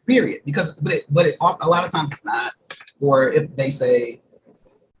some period. Because but a lot of times it's not. Or if they say,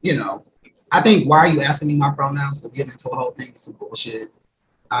 you know, I think, why are you asking me my pronouns? We're getting into a whole thing. It's some bullshit,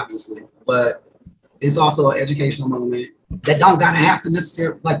 obviously. But it's also an educational moment that don't gotta have to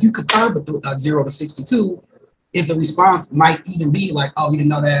necessarily, like, you could curb it through 0 to 62 if the response might even be like, oh, you didn't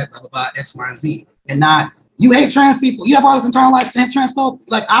know that, blah, blah, blah, X, Y, and Z. And not, you hate trans people. You have all this internalized transphobe.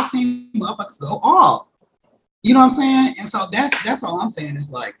 Like, I've seen motherfuckers go off. You know what I'm saying? And so that's all I'm saying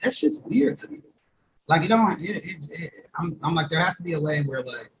is like, that's just weird to me. Like, I'm like, there has to be a way where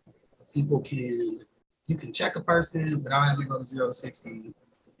like you can check a person without having to go to 0 to 60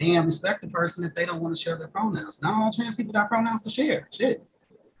 and respect the person if they don't want to share their pronouns. Not all trans people got pronouns to share. Shit.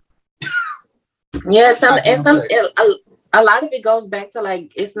 Yeah, a lot of it goes back to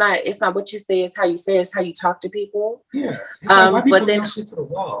like, it's not what you say, it's how you say it, it's how you talk to people. Yeah. It's like, why people but then shit to the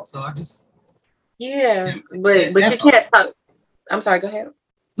wall. So I just but you can't talk. I'm sorry, go ahead.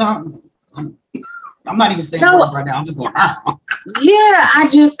 No, I'm not even saying words right now. I'm just going, Yeah,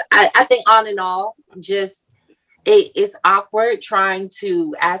 I think on and all, just it's awkward trying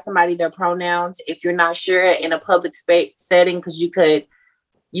to ask somebody their pronouns if you're not sure in a public space setting, because you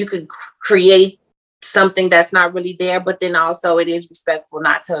could create something that's not really there, but then also it is respectful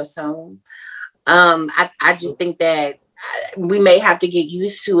not to assume. I just think that we may have to get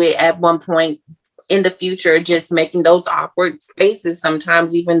used to it at one point in the future, just making those awkward spaces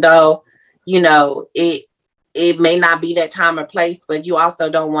sometimes, even though, you know, it may not be that time or place, but you also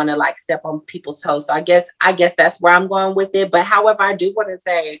don't want to like step on people's toes. So I guess that's where I'm going with it. But however, I do want to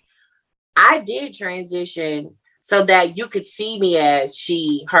say I did transition so that you could see me as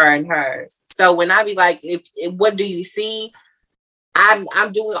she, her, and hers. So when I be like, if what do you see?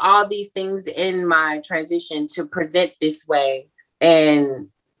 I'm doing all these things in my transition to present this way and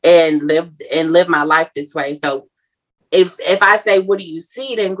live my life this way. So if I say, what do you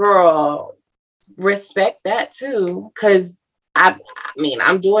see? Then girl, respect that too. Cause I mean,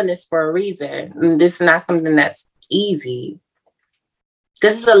 I'm doing this for a reason. And this is not something that's easy.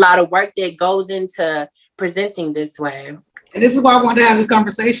 This is a lot of work that goes into presenting this way. And this is why I wanted to have this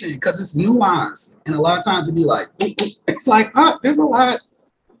conversation, because it's nuanced. And a lot of times it'd be like, it's like, there's a lot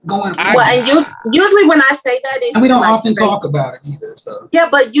going on. Well, and usually when I say that, it's and we don't like often talk about it either. So yeah,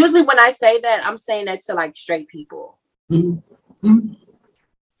 but usually when I say that, I'm saying that to like straight people. Mm-hmm. Mm-hmm.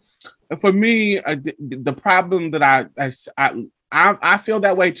 For me, the problem that I feel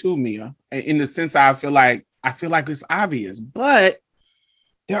that way too, Mia. In the sense, I feel like it's obvious, but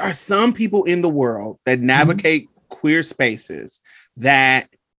there are some people in the world that navigate queer spaces that,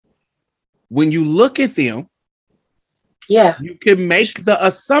 when you look at them, you can make the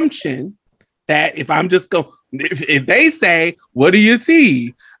assumption that if they say, what do you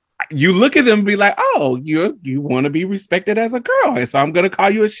see? You look at them and be like, oh, you want to be respected as a girl, and so I'm going to call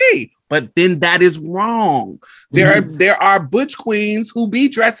you a she. But then that is wrong. Mm-hmm. There are butch queens who be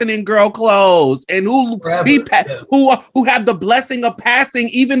dressing in girl clothes and who have the blessing of passing,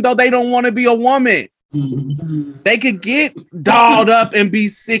 even though they don't want to be a woman. Mm-hmm. They could get dolled up and be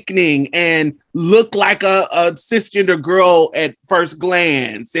sickening and look like a cisgender girl at first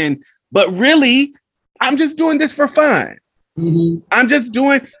glance, but really, I'm just doing this for fun. Mm-hmm. I'm just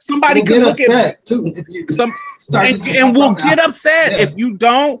doing. Somebody could look at too if you and will get upset if you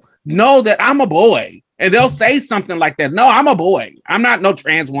don't know that I'm a boy, and they'll say something like that. No, I'm a boy. I'm not no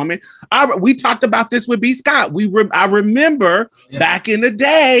trans woman. We talked about this with B. Scott. I remember back in the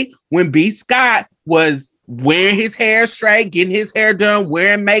day when B. Scott was wearing his hair straight, getting his hair done,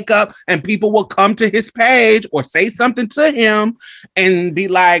 wearing makeup, and people will come to his page or say something to him and be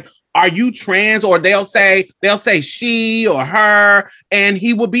like, are you trans? Or they'll say she or her, and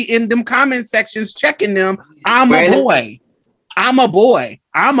he will be in them comment sections checking them. I'm a boy. I'm a boy.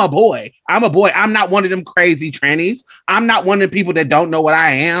 I'm a boy. I'm a boy. I'm not one of them crazy trannies. I'm not one of the people that don't know what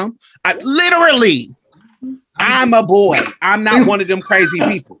I am. Literally, I'm a boy. I'm not one of them crazy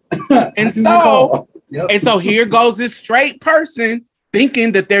people. And so here goes this straight person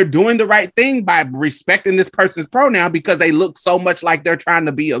thinking that they're doing the right thing by respecting this person's pronoun because they look so much like they're trying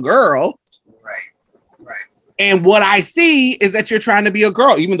to be a girl. Right. And what I see is that you're trying to be a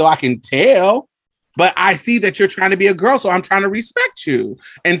girl, even though I can tell, but I see that you're trying to be a girl, so I'm trying to respect you.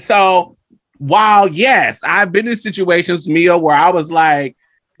 And so while, yes, I've been in situations, Mia, where I was like,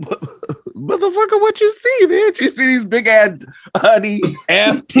 Motherfucker, what you see, bitch? You see these big ass honey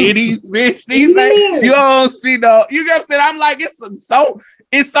ass titties, bitch. These things, you don't see no. You get what I'm saying? I'm like,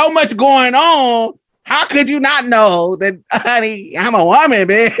 it's so much going on. How could you not know that, honey? I'm a woman,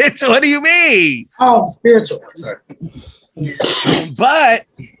 bitch. What do you mean? Oh, spiritual. Sorry. But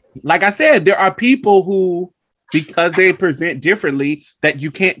like I said, there are people who, because they present differently, that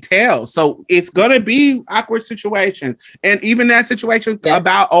you can't tell. So it's gonna be awkward situations. And even that situation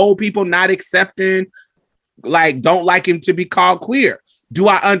about old people not accepting, like, don't like him to be called queer. Do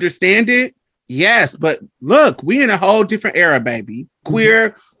I understand it? Yes, but look, we in a whole different era, baby.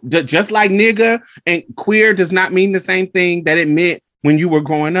 Queer, just like nigga, and queer does not mean the same thing that it meant when you were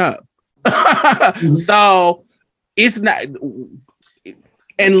growing up. So it's not,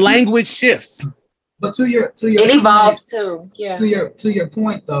 and language shifts. But to your it evolves too. Yeah. To your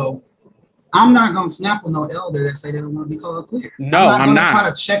point though, I'm not gonna snap on no elder that say they don't want to be called queer. No, I'm not. Try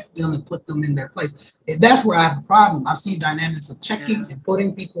to check them and put them in their place. That's where I have the problem. I've seen dynamics of checking and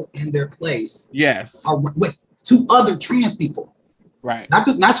putting people in their place. Yes. With two other trans people. Right.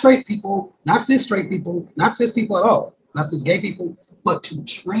 Not straight people, not cis straight people, not cis people at all, not cis gay people, but to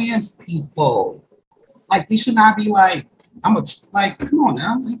trans people. Like, we should not be like, come on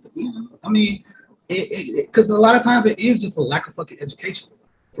now. You know, I mean, because a lot of times it is just a lack of fucking education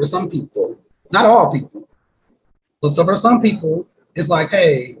for some people, not all people. But so for some people, it's like,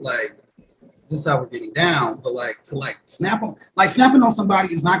 hey, like, this is how we're getting down. But like, to like snapping on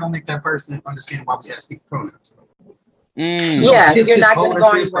somebody is not gonna make that person understand why we have speak pronouns. Yeah, you're not going to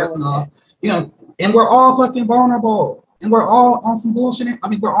go anywhere. You know, and we're all fucking vulnerable, and we're all on some bullshit. I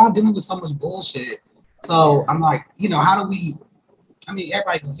mean, we're all dealing with so much bullshit. So I'm like, you know, how do we? I mean,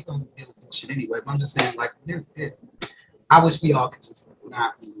 everybody gonna deal with bullshit anyway. But I'm just saying, like, I wish we all could just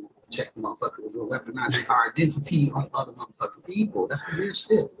not be checking motherfuckers or weaponizing our identity on other motherfucking people. That's some weird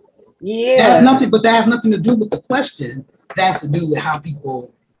shit. Yeah, that has nothing to do with the question. That has to do with how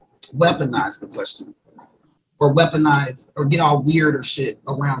people weaponize the question. Or weaponize or get all weird or shit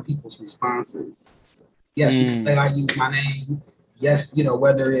around people's responses. Yes, you can say I use my name. Yes, you know,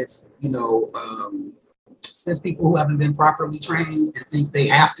 whether it's, you know, cis people who haven't been properly trained and think they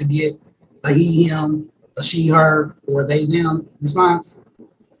have to get a he, him, a she, her, or they, them response.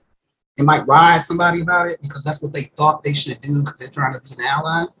 It might ride somebody about it because that's what they thought they should do because they're trying to be an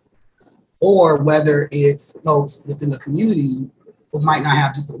ally. Or whether it's folks within the community who might not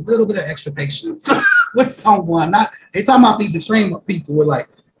have just a little bit of extra patience with someone. They talking about these extreme people who are like,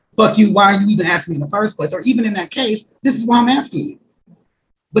 fuck you, why are you even asking me in the first place? Or even in that case, this is why I'm asking you.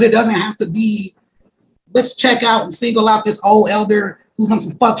 But it doesn't have to be, let's check out and single out this old elder who's on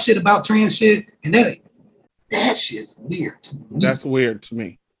some fuck shit about trans shit. And that shit's weird to me. That's weird to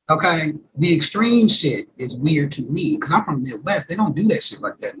me. Okay? The extreme shit is weird to me because I'm from the Midwest. They don't do that shit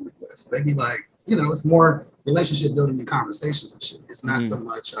like that in the Midwest. They be like, you know, it's more relationship building and conversations and shit. It's not so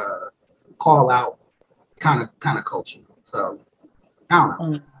much call out kind of culture. So I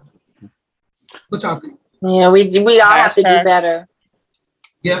don't know. What y'all think? Yeah, we all have to do better.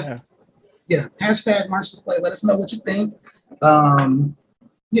 Yeah. Hashtag Marsha's Plate. Let us know what you think.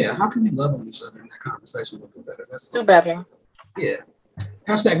 Yeah, how can we love on each other in that conversation? We'll do better. That's do better. Yeah.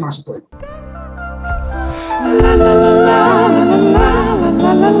 Hashtag Marsha's Plate.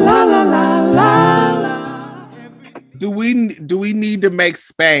 Do we need to make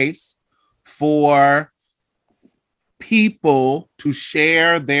space for people to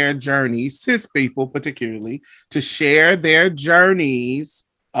share their journeys, cis people particularly, to share their journeys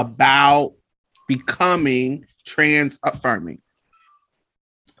about becoming trans affirming?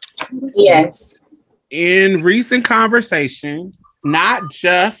 Yes. In recent conversation, not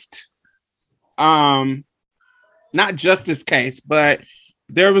just this case, but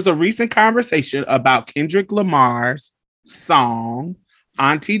there was a recent conversation about Kendrick Lamar's song,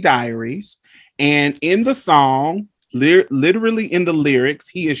 Auntie Diaries. And in the song, literally in the lyrics,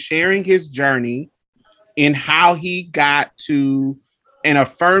 he is sharing his journey in how he got to an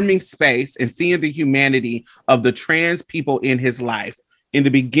affirming space and seeing the humanity of the trans people in his life. In the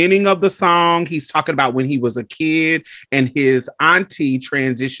beginning of the song, he's talking about when he was a kid and his auntie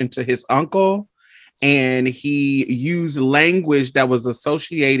transitioned to his uncle. And he used language that was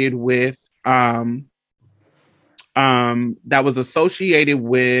associated with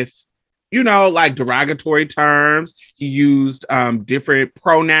you know, like derogatory terms. He used different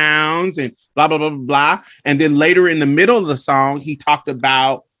pronouns and blah, blah, blah, blah, blah. And then later in the middle of the song, he talked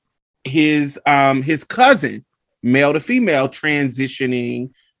about his cousin, male to female,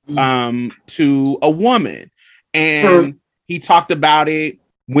 transitioning to a woman. And he talked about it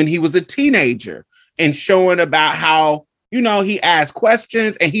when he was a teenager and showing about how he asked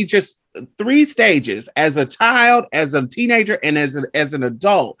questions, and he just 3 stages as a child, as a teenager, and as an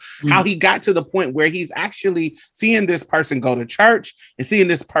adult, how he got to the point where he's actually seeing this person go to church and seeing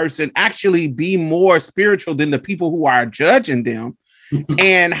this person actually be more spiritual than the people who are judging them.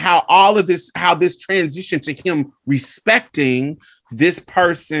 And how this transition to him respecting this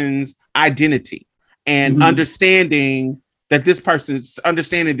person's identity and understanding that this person's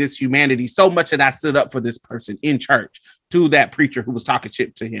understanding this humanity so much that I stood up for this person in church to that preacher who was talking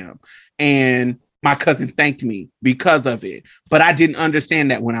shit to him. And my cousin thanked me because of it. But I didn't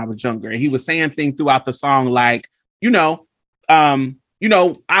understand that when I was younger. And he was saying things throughout the song like, I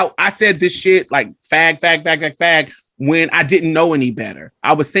said this shit like fag when I didn't know any better.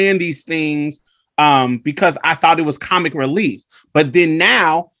 I was saying these things because I thought it was comic relief. But then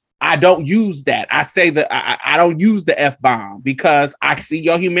now I don't use that. I say that I don't use the F-bomb because I see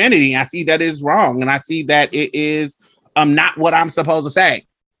your humanity. I see that it's wrong. And I see that it is not what I'm supposed to say.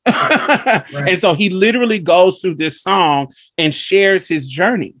 Right. And so he literally goes through this song and shares his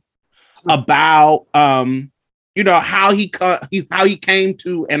journey about, how he came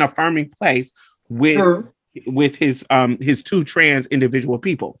to an affirming place with his 2 trans individual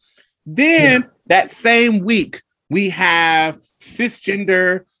people. Then that same week, we have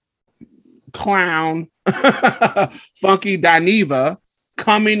cisgender clown Funky Dineva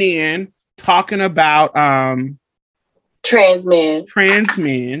coming in talking about trans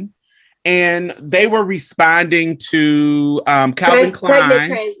men, and they were responding to Calvin Klein. Pregnant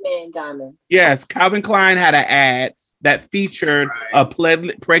trans men, Diamond. Yes, Calvin Klein had an ad that featured a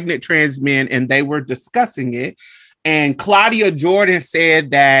pregnant trans men, and they were discussing it. And Claudia Jordan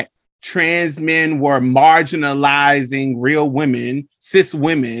said that trans men were marginalizing real women, cis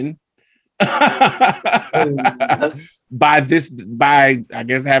women, by I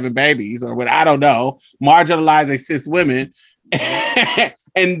guess having babies or what, I don't know, marginalizing cis women.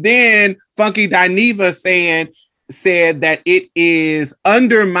 And then Funky Dineva said that it is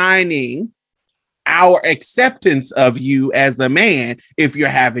undermining our acceptance of you as a man if you're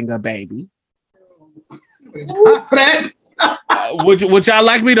having a baby. Would y'all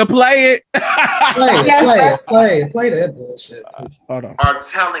like me to play it? Play that bullshit. Hold on. Are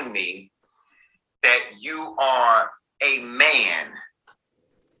telling me that you are a man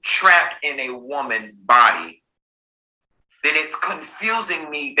trapped in a woman's body, then it's confusing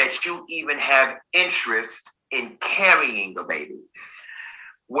me that you even have interest in carrying a baby.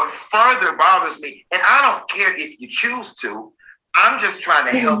 What further bothers me, and I don't care if you choose to, I'm just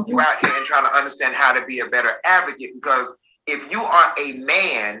trying to help you out here and trying to understand how to be a better advocate, because if you are a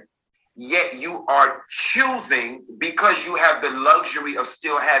man, yet you are choosing, because you have the luxury of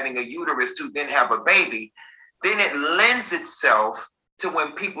still having a uterus, to then have a baby, then it lends itself to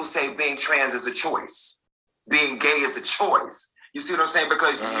when people say being trans is a choice, being gay is a choice. You see what I'm saying?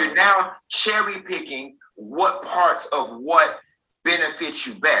 Because you're now cherry picking what parts of what benefits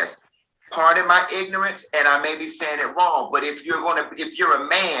you best. Pardon my ignorance, and I may be saying it wrong, but if you're a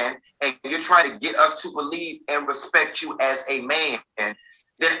man and you're trying to get us to believe and respect you as a man, then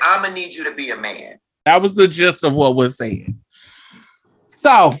I'm gonna need you to be a man. That was the gist of what we're saying.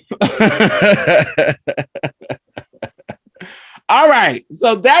 So, all right.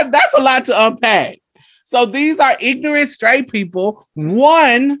 So that's a lot to unpack. So these are ignorant straight people.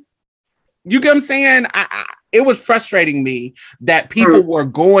 One, you get what I'm saying? It was frustrating me that people were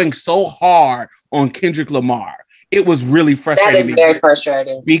going so hard on Kendrick Lamar. It was really frustrating. That is very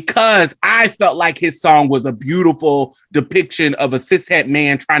frustrating. Because I felt like his song was a beautiful depiction of a cishet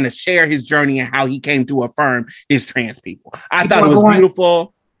man trying to share his journey and how he came to affirm his trans people. I thought it was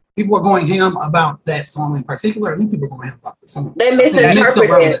beautiful. People were going ham about that song in particular. I think people were going ham about the song. They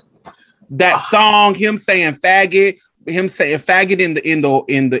misinterpreted it. That song, him saying faggot, him saying faggot in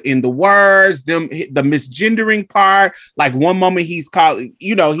the words, the misgendering part. Like one moment he's calling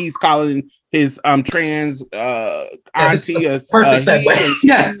his trans auntie a perfect segue.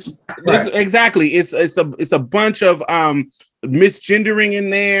 Yes, exactly. It's a bunch of misgendering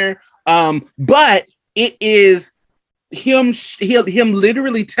in there, but it is him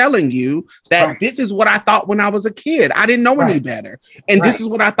literally telling you that this is what I thought when I was a kid. I didn't know any better. And this is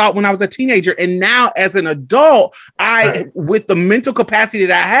what I thought when I was a teenager. And now as an adult, with the mental capacity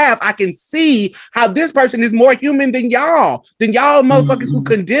that I have, I can see how this person is more human than y'all motherfuckers who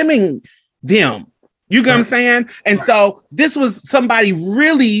condemning them. You get what I'm saying? And so this was somebody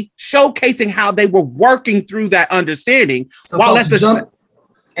really showcasing how they were working through that understanding. So while let's jump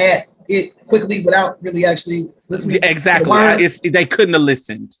at it quickly without really actually listening. Exactly. They couldn't have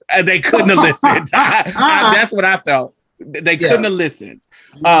listened. They couldn't have listened. That's what I felt. They couldn't have listened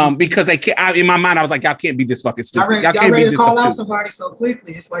because they can't. In my mind, I was like, y'all can't be this fucking stupid. Y'all ready to call out somebody so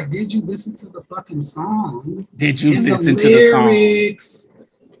quickly? It's like, did you listen to the fucking song? Did you listen to the song?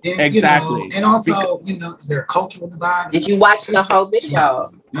 And, exactly. And also, is there a cultural divide? Did you watch the whole video?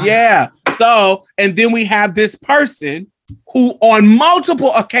 Yes. Yeah. So, and then we have this person who on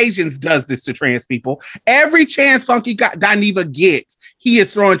multiple occasions does this to trans people. Every chance Funky Dineva gets, he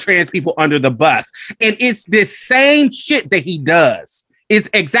is throwing trans people under the bus. And it's this same shit that he does. It's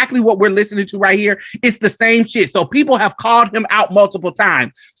exactly what we're listening to right here. It's the same shit. So people have called him out multiple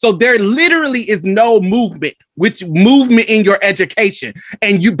times. So there literally is no movement in your education.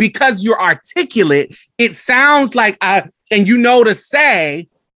 And because you're articulate, it sounds like to say,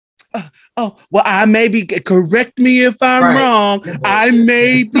 I may be, correct me if I'm wrong. I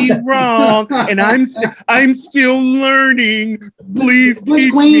may be wrong, and I'm still learning. Please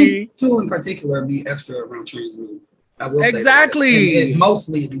teach me. Too, in particular, be extra around trans men. I will exactly. Say that. And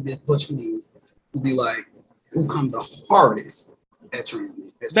mostly, if you did Butch Queens, would be like, who come the hardest at trans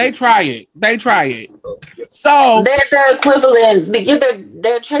men. They try it. So they're the equivalent. They get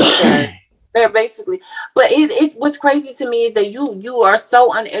their trainer. They're basically, but it's what's crazy to me is that you are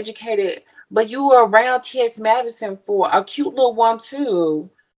so uneducated, but you were around T.S. Madison for a cute little one too.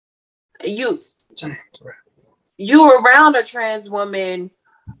 You were around a trans woman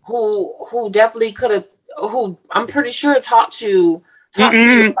who definitely could have, who I'm pretty sure talked to you about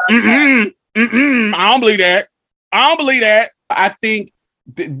that. I don't believe that. I think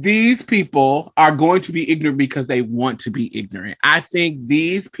these people are going to be ignorant because they want to be ignorant. I think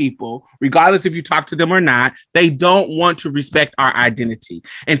these people, regardless if you talk to them or not, they don't want to respect our identity.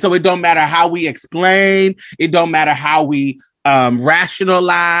 And so it don't matter how we explain, it don't matter how we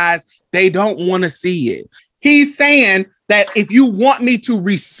rationalize, they don't want to see it. He's saying that if you want me to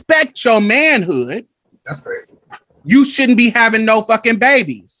respect your manhood, that's crazy. You shouldn't be having no fucking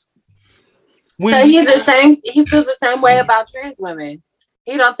babies. So he feels the same way about trans women.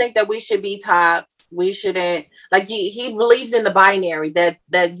 He don't think that we should be tops. We shouldn't, like, he believes in the binary that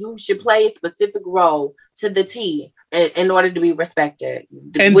you should play a specific role to the T in order to be respected.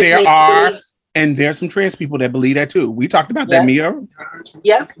 And there's some trans people that believe that too. We talked about that, Mia.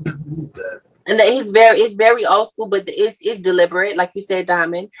 Yep. And that it's very old school, but it's deliberate, like you said,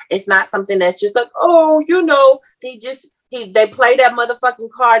 Diamond. It's not something that's just like, they play that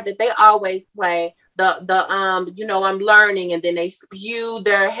motherfucking card that they always play. I'm learning, and then they spew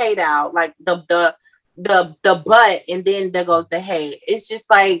their hate out, like the butt, and then there goes the hate. It's just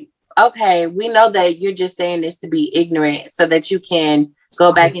like, okay, we know that you're just saying this to be ignorant so that you can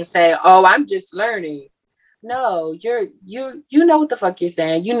go back and say, oh, I'm just learning. No, you know what the fuck you're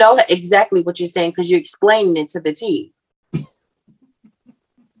saying. You know exactly what you're saying because you're explaining it to the T.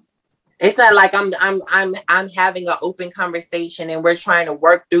 It's not like I'm having an open conversation and we're trying to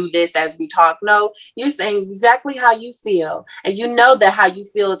work through this as we talk. No, you're saying exactly how you feel, and you know that how you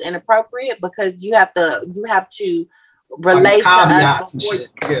feel is inappropriate because you have to relate to us.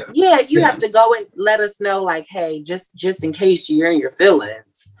 You have to go and let us know, like, hey, just in case you're in your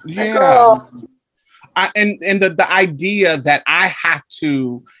feelings. Yeah. Like, oh. And the idea that I have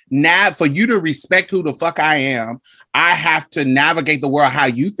to for you to respect who the fuck I am, I have to navigate the world how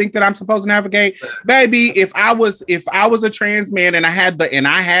you think that I'm supposed to navigate. Baby, if I was a trans man and I had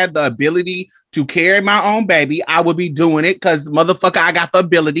the ability to carry my own baby, I would be doing it because motherfucker, I got the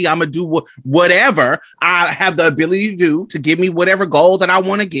ability. I'm gonna do whatever I have the ability to do to give me whatever goal that I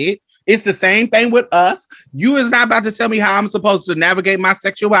want to get. It's the same thing with us. You is not about to tell me how I'm supposed to navigate my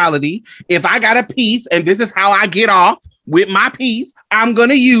sexuality. If I got a piece and this is how I get off with my piece, I'm going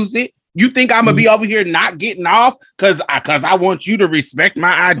to use it. You think I'm going to be over here not getting off because I want you to respect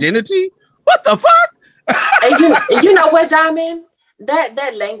my identity? What the fuck? And you know what, Diamond?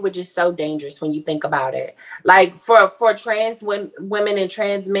 That language is so dangerous when you think about it. Like for trans women and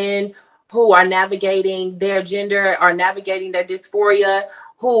trans men who are navigating their gender or navigating their dysphoria,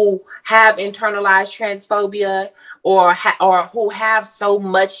 who have internalized transphobia or who have so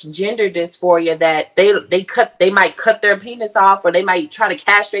much gender dysphoria that they might cut their penis off or they might try to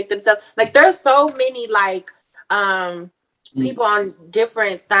castrate themselves. Like there's so many people on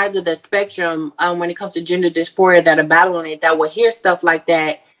different sides of the spectrum when it comes to gender dysphoria that are battling it, that will hear stuff like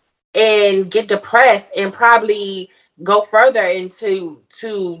that and get depressed and probably go further into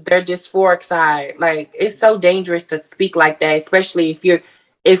their dysphoric side. Like it's so dangerous to speak like that, especially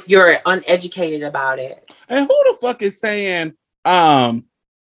if you're uneducated about it. And who the fuck is saying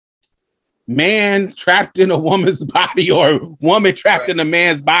man trapped in a woman's body or woman trapped in a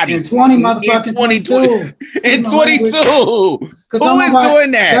man's body? In 2022. In 22. Who is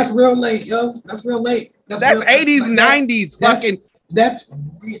doing that? That's real late, yo. That's real late. That's 80s, 90s. That's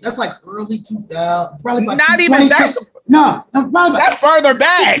like early 2000, probably like not even that. No, probably that's further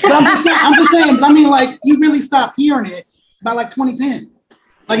back. But I'm just saying. I mean, like you really stopped hearing it by like 2010.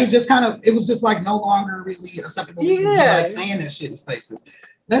 Like it was just like no longer really acceptable to be like saying that shit in spaces.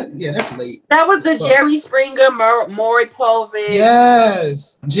 That's late. That was the Jerry Springer, Maury Povich.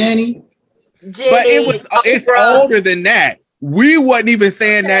 Yes, Jenny. But it's older than that. We wasn't even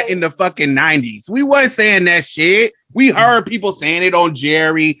saying that in the fucking 90s. We wasn't saying that shit. We heard people saying it on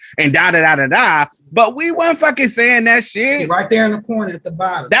Jerry and da. But we wasn't fucking saying that shit. Right there in the corner at the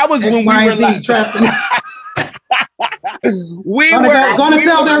bottom. That was when we were like, trapped in. Gonna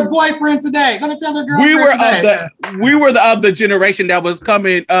tell their boyfriend today. Gonna tell their girlfriend we were of the generation that was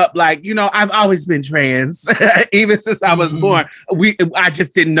coming up like, I've always been trans. Even since I was born. I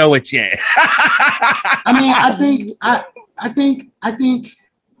just didn't know it yet. I mean,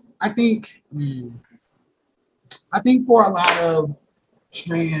 I think for a lot of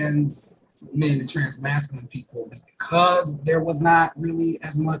trans men and trans masculine people, because there was not really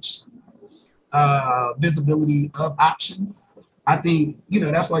as much visibility of options. I think,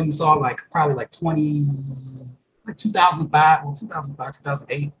 that's why you saw probably 2005,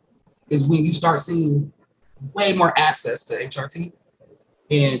 2008 is when you start seeing way more access to HRT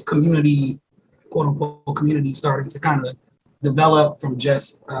and community, quote unquote, community starting to kind of develop from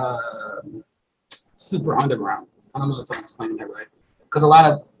just super underground. I don't know if I'm explaining that right. Because a lot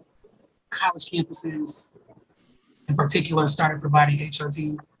of college campuses in particular started providing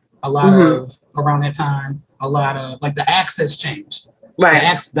HRT. A lot of around that time, a lot of the access changed. Right.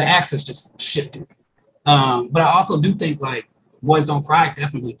 The access just shifted. But I also do think Boys Don't Cry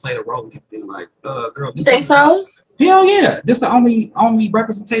definitely played a role in people being like, girl, you think so? Hell yeah. This the only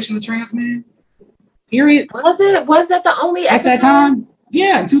representation of trans men. Period. Was that the only at that time?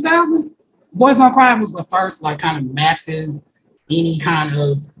 Yeah, in 2000. Boys Don't Cry was the first kind of massive, any kind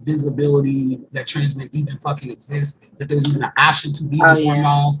of visibility that trans men even fucking exist, that there's even an option to be on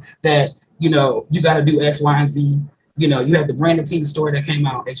hormones, that, you got to do X, Y, and Z. You had the Brandon Tina story that came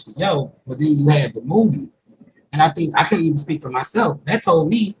out on HBO, but then you had the movie. And I think, I couldn't even speak for myself. That told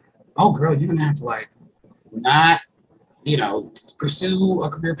me, oh, girl, you're going to have to not, pursue a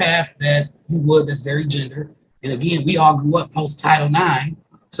career path that you would that's very gendered. And again, we all grew up post Title IX.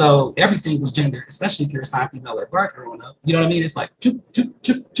 So everything was gendered, especially if you're assigned female at birth growing up. You know what I mean? It's like,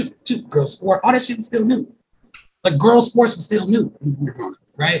 girl sport, all that shit was still new. Girl sports was still new when we were growing up,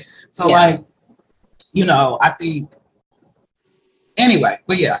 right? So I think, anyway,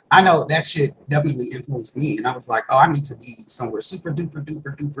 but yeah, I know that shit definitely influenced me. And I was like, oh, I need to be somewhere super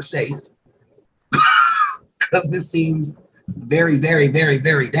duper safe. Because this seems very, very, very,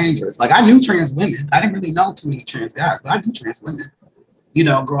 very dangerous. I knew trans women. I didn't really know too many trans guys, but I knew trans women.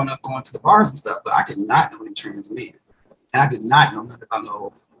 Growing up, going to the bars and stuff, but I did not know any trans men. And I did not know nothing about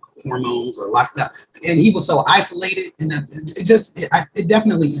no hormones or lifestyle. And he was so isolated, and it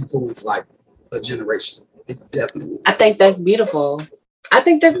definitely influenced a generation. It definitely. I think that's beautiful. I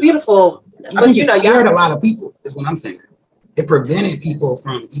think it scared a lot of people, is what I'm saying. It prevented people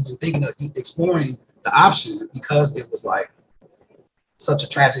from even thinking of exploring the option because it was such a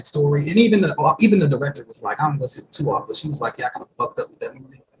tragic story. And even the director was like, I don't know if it's too off, but she was like, yeah, I kind of fucked up with that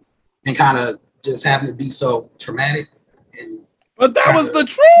movie. And kind of just having it be so traumatic. But that was the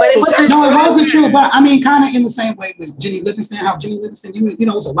truth. But it wasn't true. But I mean, kind of in the same way with Jenny Livingston, how Jenny Livingston,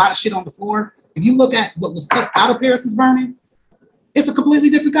 there's a lot of shit on the floor. If you look at what was cut out of Paris is Burning, it's a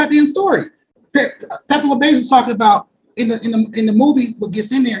completely different goddamn story. Pepe Le Pew was talking about in the movie, what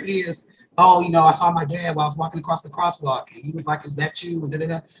gets in there is, oh, I saw my dad while I was walking across the crosswalk, and he was like, "Is that you?" And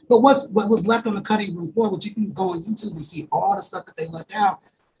da-da-da. But what was left on the cutting room floor, which you can go on YouTube and see all the stuff that they left out,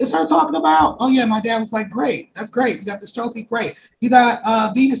 is her talking about, "Oh yeah, my dad was like, great, that's great. You got this trophy, great. You got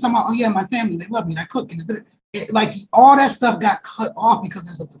Venus talking about, oh yeah, my family, they love me, and I cook." And all that stuff got cut off because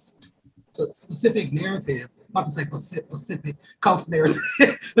there's a specific narrative. I'm about to say Pacific Coast narrative,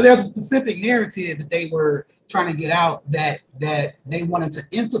 but there's a specific narrative that they were trying to get out that they wanted to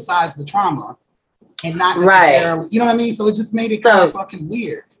emphasize the trauma and not necessarily, you know what I mean? So it just made it kind of fucking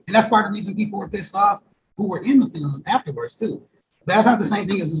weird. And that's part of the reason people were pissed off who were in the film afterwards too. But that's not the same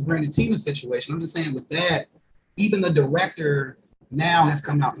thing as this Brandon Tina situation. I'm just saying with that, even the director now has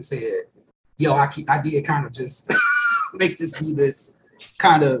come out and said, yo, I did kind of just make this be this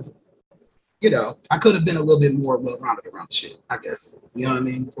kind of, I could have been a little bit more well-rounded around the shit, I guess. You know what I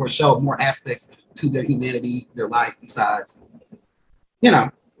mean? Or show more aspects to their humanity, their life, besides,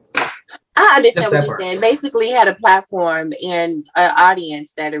 I understand what you're saying. Basically, he had a platform and an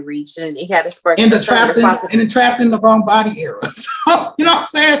audience that it reached, and he had a expression. And trapped in the wrong body era. So, you know what I'm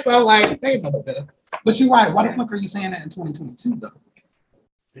saying? So, they know better. But you're right. Why the fuck are you saying that in 2022 though?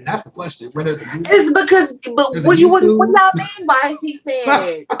 That's the question. Where there's a it's because, but what y'all mean? Why is he saying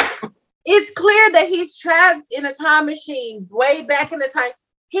it? It's clear that he's trapped in a time machine way back in the time.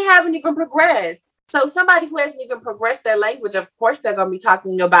 He haven't even progressed. So somebody who hasn't even progressed their language, of course, they're going to be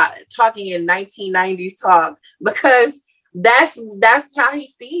talking in 1990s talk, because that's how he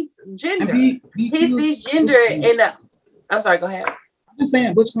sees gender. He sees gender in a. I'm sorry. Go ahead. I'm just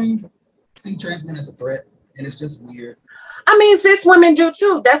saying, butch queens see trans men as a threat, and it's just weird. I mean, cis women do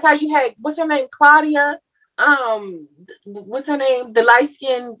too. That's how you had, what's her name, Claudia? What's her name? The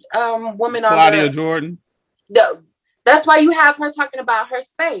light-skinned woman, Claudia Jordan. That's why you have her talking about her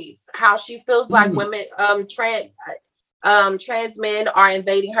space, how she feels like women, trans men are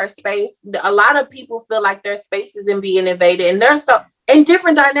invading her space. A lot of people feel like their space isn't being invaded, and there's so in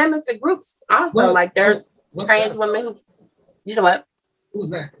different dynamics and groups also. Like they're trans women who. You said what? Who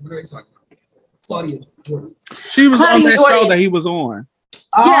was that? What are you talking about? Claudia Jordan. She was on that show that he was on.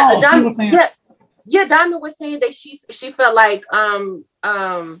 Oh, yeah, she was saying. Yeah, Donna was saying that she felt like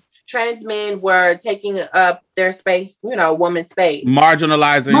trans men were taking up their space, woman's space,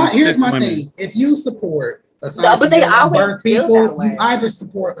 marginalizing. Here's my thing: if you support assigned female at birth people, you either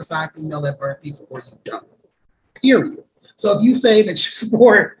support assigned female at birth people or you don't. Period. So if you say that you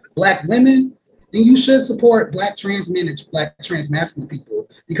support Black women, then you should support Black trans men and Black trans masculine people,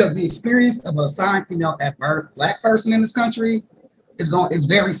 because the experience of a assigned female at birth Black person in this country is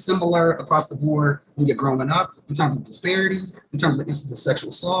very similar across the board when you're growing up, in terms of disparities, in terms of instances of sexual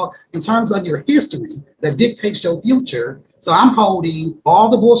assault, in terms of your history that dictates your future. So I'm holding all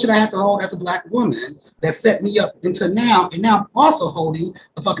the bullshit I have to hold as a Black woman that set me up into now, and now I'm also holding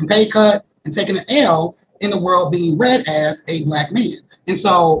a fucking pay cut and taking an L in the world being read as a Black man. And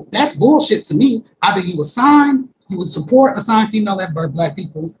so that's bullshit to me. Either you would support assigned female at birth Black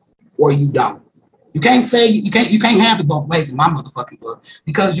people, or you don't. You can't say you can't have it both ways in my motherfucking book,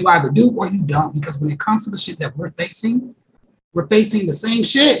 because you either do or you don't. Because when it comes to the shit that we're facing the same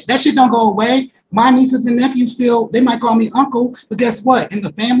shit. That shit don't go away. My nieces and nephews they might call me uncle, but guess what? In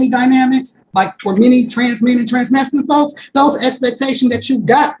the family dynamics, like for many trans men and trans masculine folks, those expectations that you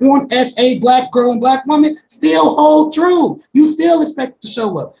got on as a Black girl and Black woman still hold true. You still expected to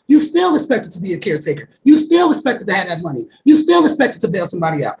show up. You still expected to be a caretaker. You still expected to have that money. You still expected to bail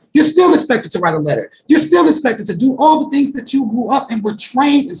somebody out. You're still expected to write a letter. You're still expected to do all the things that you grew up and were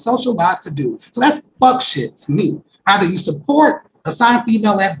trained and socialized to do. So that's fuck shit to me. Either you support assigned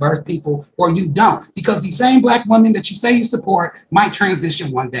female at birth people or you don't, because these same Black women that you say you support might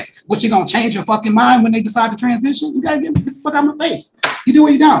transition one day. What, you gonna change your fucking mind when they decide to transition? You gotta get the fuck out of my face. You do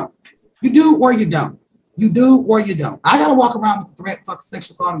or you don't. You do or you don't. You do or you don't. I gotta walk around with the threat, fucking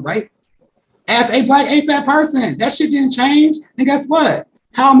sexual assault and rape as a Black AFAB person. That shit didn't change. And guess what?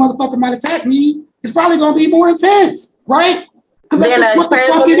 How a motherfucker might attack me is probably gonna be more intense, right? Because that's just what the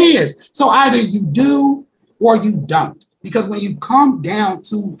fuck it is. So either you do or you don't. Because when you come down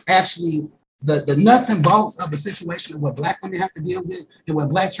to actually the nuts and bolts of the situation of what Black women have to deal with and what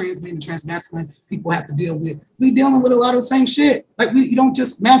Black trans men and trans masculine people have to deal with, we dealing with a lot of the same shit. Like you don't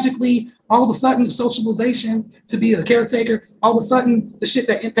just magically, all of a sudden, the socialization to be a caretaker, all of a sudden, the shit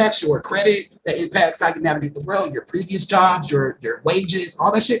that impacts your credit, that impacts how you navigate the world, your previous jobs, your wages,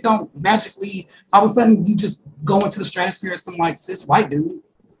 all that shit don't magically, all of a sudden, you just go into the stratosphere as some like cis white dude.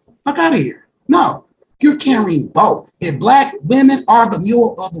 Fuck out of here. No. You're carrying both. If Black women are the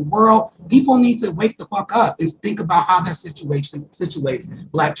mule of the world, people need to wake the fuck up and think about how that situation situates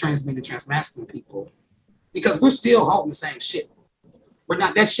Black trans men and trans masculine people. Because we're still holding the same shit. We're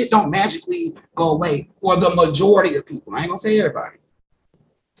not, that shit don't magically go away for the majority of people. I ain't gonna say everybody.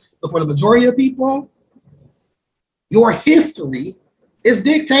 But for the majority of people, your history is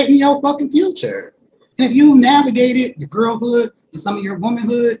dictating your fucking future. And if you navigated your girlhood and some of your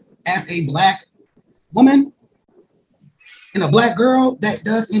womanhood as a Black woman and a Black girl, that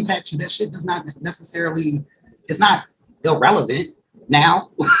does impact you. That shit does not necessarily, it's not irrelevant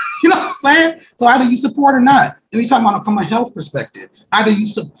now. You know what I'm saying? So either you support or not. And we're talking about it from a health perspective. Either you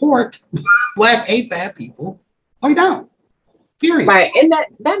support Black AFAB people or you don't. Period. Right. And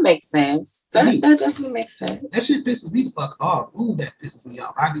that makes sense. That definitely makes sense. That shit pisses me the fuck off. Ooh, that pisses me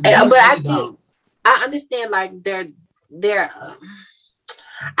off. I understand, like they're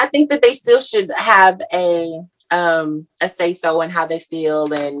I think that they still should have a say so in how they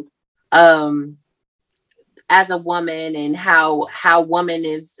feel and as a woman and how woman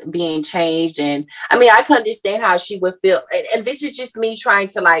is being changed. And I mean, I can understand how she would feel. And this is just me trying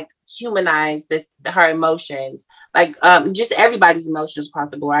to like humanize her emotions, like just everybody's emotions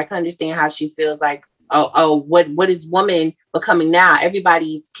across the board. I can understand how she feels like what is woman becoming now?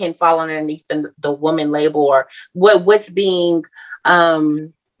 Everybody can fall underneath the woman label, or what's being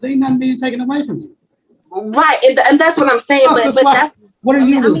there ain't nothing being taken away from you. Right. And that's what I'm saying. But like, that's what are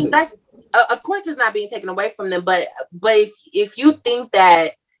you losing? that's of course it's not being taken away from them, but if you think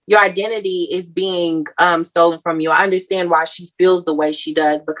that your identity is being stolen from you, I understand why she feels the way she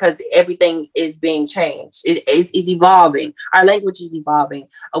does, because everything is being changed. It's evolving. Our language is evolving.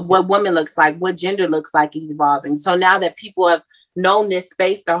 What woman looks like, what gender looks like is evolving. So now that people have known this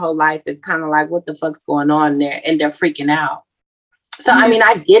space their whole life, it's kind of like, what the fuck's going on there? And they're freaking out. So, I mean,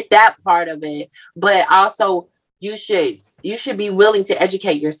 I get that part of it, but also you should be willing to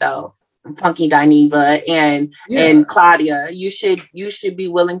educate yourself. Funky Dineva and Claudia, you should be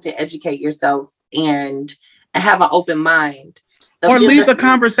willing to educate yourself and have an open mind. Or leave the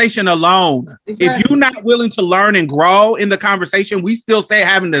conversation alone. Exactly. If you're not willing to learn and grow in the conversation, we still say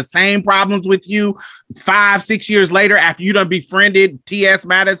having the same problems with you 5-6 years later after you done befriended T.S.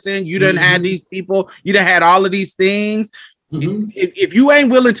 Madison, you done had these people, you done had all of these things. Mm-hmm. If you ain't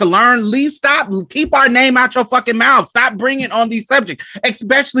willing to learn, keep our name out your fucking mouth. Stop bringing on these subjects,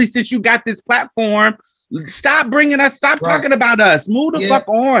 especially since you got this platform. Stop talking about us. Move the fuck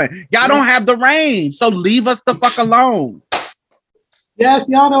on. Y'all don't have the range, so leave us the fuck alone. Yes,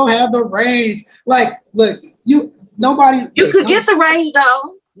 y'all don't have the range. Like, look, nobody. You could get the range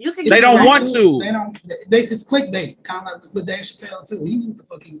though. You can. They don't want to. They don't. It's clickbait, kind of like with Dave Chappelle too. He knew the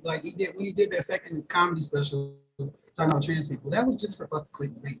fucking he did when he did that second comedy special talking about trans people. That was just for fucking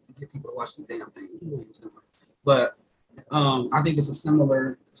clickbait to get people to watch the damn thing. But I think it's a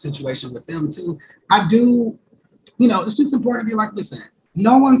similar situation with them too. I do, it's just important to be like, listen,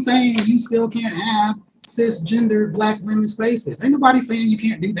 no one's saying you still can't have cisgender Black women spaces. Ain't nobody saying you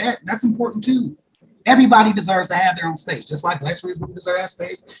can't do that. That's important too. Everybody deserves to have their own space, just like Black trans women deserve to have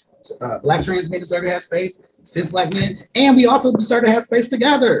space. Black trans men deserve to have space. Cis Black men, and we also deserve to have space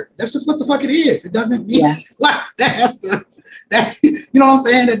together. That's just what the fuck it is. It doesn't mean like that. You know what I'm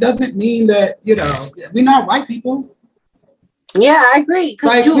saying? It doesn't mean that we're not white people. Yeah, I agree.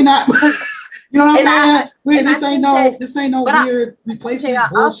 Like we're not. You know what I'm saying? This ain't no weird replacement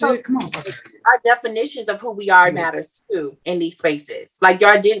bullshit. Also, come on. Our definitions of who we are matters too in these spaces. Like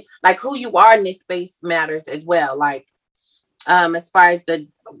who you are in this space matters as well. Like, as far as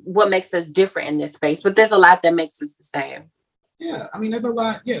what makes us different in this space, but there's a lot that makes us the same. Yeah, I mean, there's a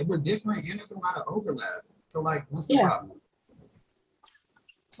lot. Yeah, we're different, and there's a lot of overlap. So, like, what's the problem?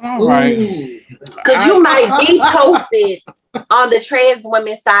 All right, because you might be posted on the trans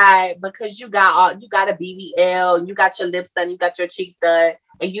women side because you got a BBL, and you got your lips done, you got your cheeks done,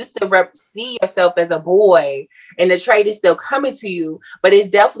 and you still see yourself as a boy, and the trait is still coming to you. But it's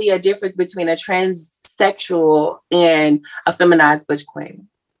definitely a difference between a transsexual and a feminized butch queen.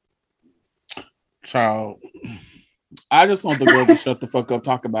 Child, I just want the girls to shut the fuck up,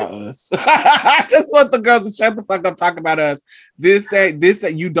 talk about us. I just want the girls to shut the fuck up, talk about us. This say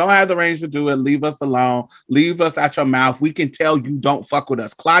you don't have the range to do it. Leave us alone. Leave us out your mouth. We can tell you don't fuck with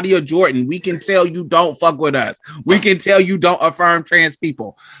us. Claudia Jordan, we can tell you don't fuck with us. We can tell you don't affirm trans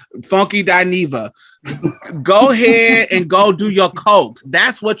people. Funky Dineva, go ahead and go do your coke.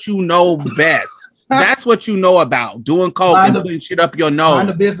 That's what you know best. That's what you know about, doing coke and putting shit up your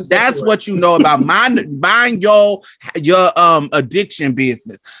nose. That's what you know about. Mind your addiction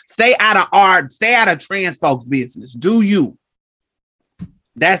business. Stay out of art. Stay out of trans folks' business. Do you?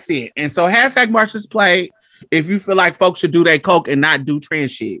 That's it. And so hashtag Marsha's Plate. If you feel like folks should do their coke and not do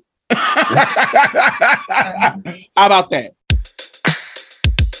trans shit. How about that?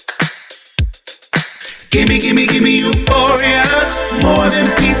 Gimme euphoria, more than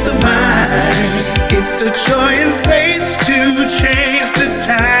peace of mind. It's the joy and space to change the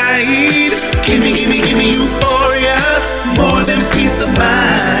tide. Gimme euphoria, more than peace of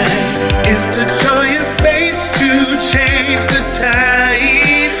mind. It's the joy and space to change the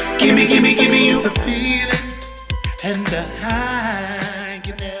tide. Gimme it's a feeling and a high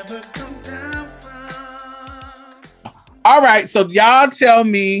you never come down from. All right, so y'all tell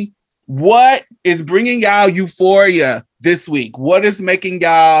me, what is bringing y'all euphoria this week? What is making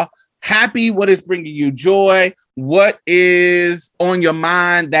y'all happy? What is bringing you joy? What is on your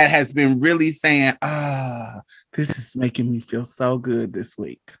mind that has been really saying, this is making me feel so good this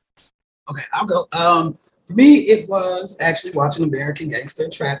week? Okay, I'll go. For me, it was actually watching American Gangster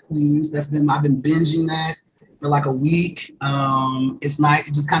Trap Queens. I've been binging that for like a week. It's nice.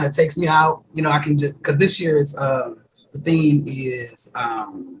 It just kind of takes me out. I can just, because this year it's the theme is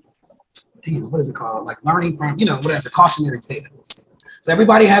what is it called? Like learning from, whatever, cautionary tales. So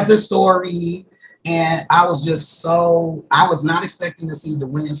everybody has their story. And I was not expecting to see the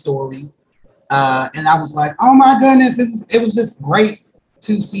Wynn story. And I was like, oh my goodness, it was just great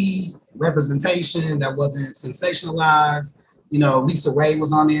to see representation that wasn't sensationalized. You know, Lisa Ray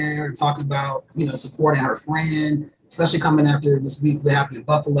was on there talking about, you know, supporting her friend, especially coming after this week that happened in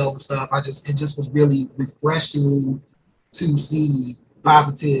Buffalo and stuff. It just was really refreshing to see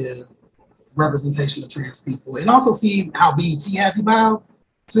positive representation of trans people, and also see how BET has evolved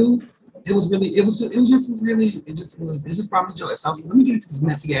too. It just brought me joy. So I was like, let me get into this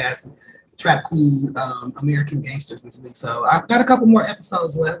messy ass trap queen American gangsters this week. So I've got a couple more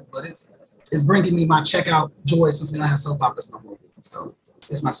episodes left, but it's bringing me my checkout joy since we don't have soap operas no more. So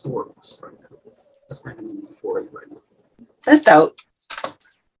it's my story right now. That's bringing me euphoria right now. That's dope.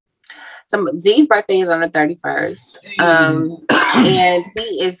 So Z's birthday is on the 31st. And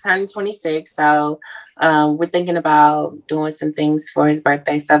he is turning 26. So we're thinking about doing some things for his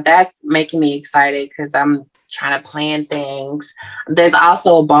birthday. So that's making me excited because I'm trying to plan things. There's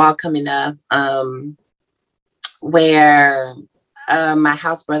also a ball coming up where my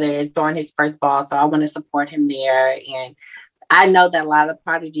house brother is throwing his first ball. So I want to support him there. And I know that a lot of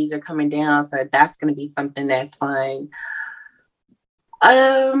prodigies are coming down. So that's going to be something that's fun.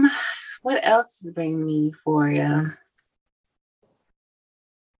 What else is bringing me euphoria?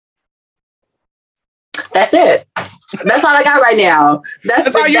 That's it. That's all I got right now.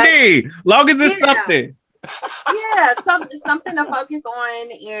 That's all you need. Long as it's something. Yeah, something to focus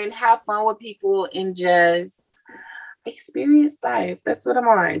on and have fun with people and just experience life. That's what I'm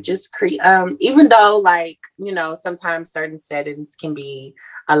on. Just create. Even though, like, you know, sometimes certain settings can be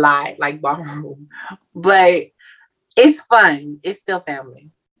a lot, like ballroom, but it's fun. It's still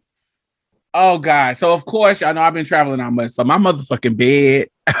family. Oh God. So of course, y'all know I've been traveling on much. So my motherfucking bed,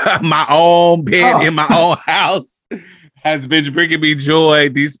 my own bed in my own house has been bringing me joy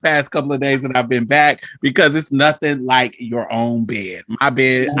these past couple of days that I've been back, because it's nothing like your own bed. My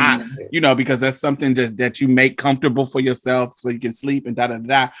bed, because that's something just that you make comfortable for yourself so you can sleep and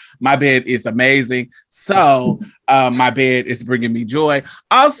da-da-da-da. My bed is amazing. So my bed is bringing me joy.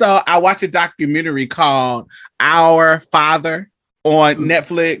 Also, I watched a documentary called Our Father on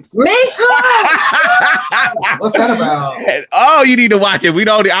Netflix. Me too. What's that about? Oh, you need to watch it. I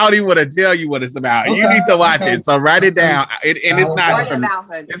don't even want to tell you what it's about. Okay, you need to watch it. So write it down.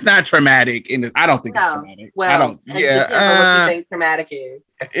 It's not traumatic. And I don't think it's traumatic. Well, I don't. Yeah. Depends on what you think traumatic is.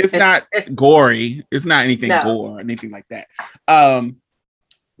 It's not gory. It's not anything gore or anything like that.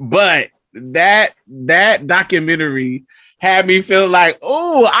 But that documentary had me feel like,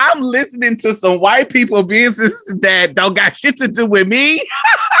 oh, I'm listening to some white people business that don't got shit to do with me.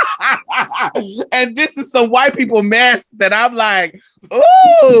 And this is some white people mess that I'm like,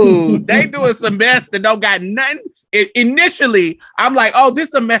 oh, they doing some mess that don't got nothing. Initially, I'm like, oh, this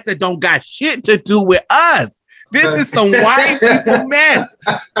is a mess that don't got shit to do with us. This is some white people mess.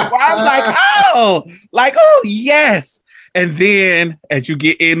 Where I'm like, oh, yes. And then as you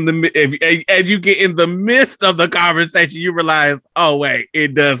get in the midst of the conversation, you realize, oh wait,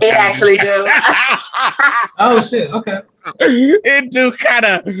 it does. It actually do. Oh shit. Okay. It do kind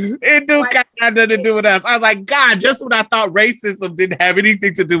of nothing to do with us. I was like, God, just when I thought racism didn't have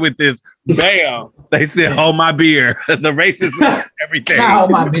anything to do with this, bam, they said, hold my beer. The racism is everything.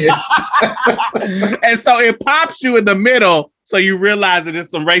 Hold my beer. And so it pops you in the middle, so you realize that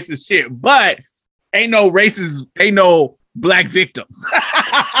it's some racist shit. But ain't no Black victims.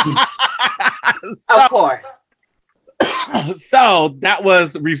 Of course. So that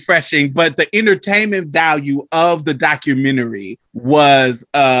was refreshing, but the entertainment value of the documentary was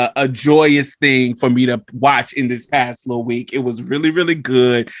a joyous thing for me to watch in this past little week. It was really, really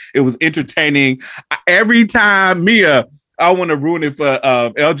good. It was entertaining. Every time, Mia, I want to ruin it for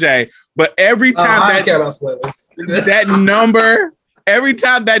LJ, but every time I don't care about spoilers. every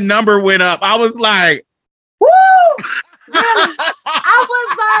time that number went up, I was like, woo! Really? I was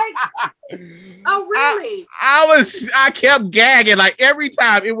like, oh, really? I kept gagging. Like every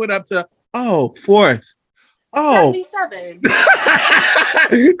time it went up to, fourth. 77.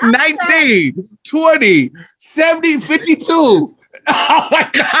 19, 20, 70, 52. Oh my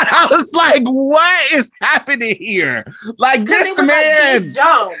God. I was like, what is happening here? Like this man.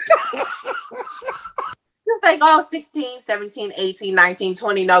 Like, you think, 16, 17, 18, 19,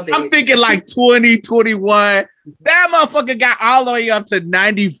 20, no bitch. I'm thinking like 20, 21. That motherfucker got all the way up to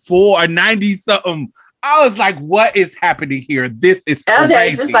 94 or 90 something. I was like, what is happening here? This is crazy.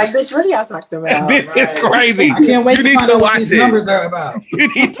 LJ's just like, bitch, what are y'all talking about? This is crazy. I can't wait to find out what these numbers are about.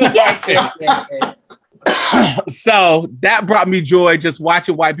 You need to watch it. Yes. So that brought me joy just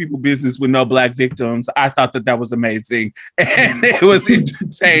watching white people business with no black victims. I thought that was amazing and it was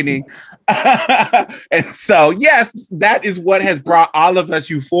entertaining. And so, yes, that is what has brought all of us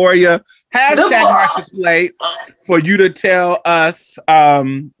euphoria. Hashtag Marsha's Plate for you to tell us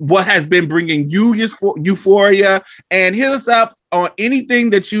what has been bringing you euphoria, and hit us up on anything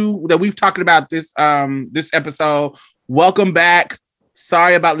that we've talked about this episode. Welcome back.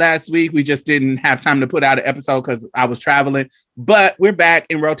 Sorry about last week. We just didn't have time to put out an episode because I was traveling, but we're back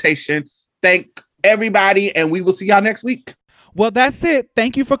in rotation. Thank everybody, and we will see y'all next week. Well, that's it.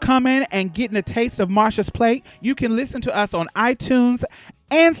 Thank you for coming and getting a taste of Marsha's Plate. You can listen to us on iTunes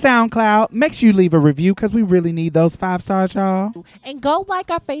and SoundCloud. Make sure you leave a review because we really need those 5 stars, y'all. And go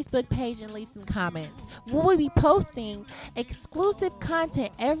like our Facebook page and leave some comments. We'll be posting exclusive content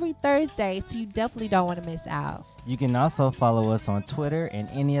every Thursday, so you definitely don't want to miss out. You can also follow us on Twitter and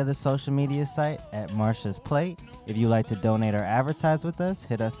any other social media site at Marsha's Plate. If you'd like to donate or advertise with us,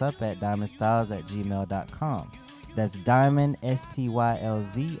 hit us up at diamondstyles@gmail.com. That's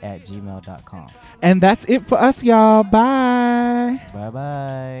diamondstylz@gmail.com. And that's it for us, y'all. Bye.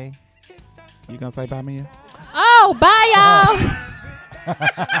 Bye-bye. You gonna say bye, Mia? Oh, bye, y'all.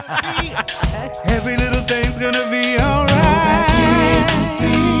 Every little thing's gonna be alright.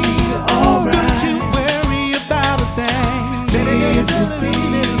 Don't you worry about a thing.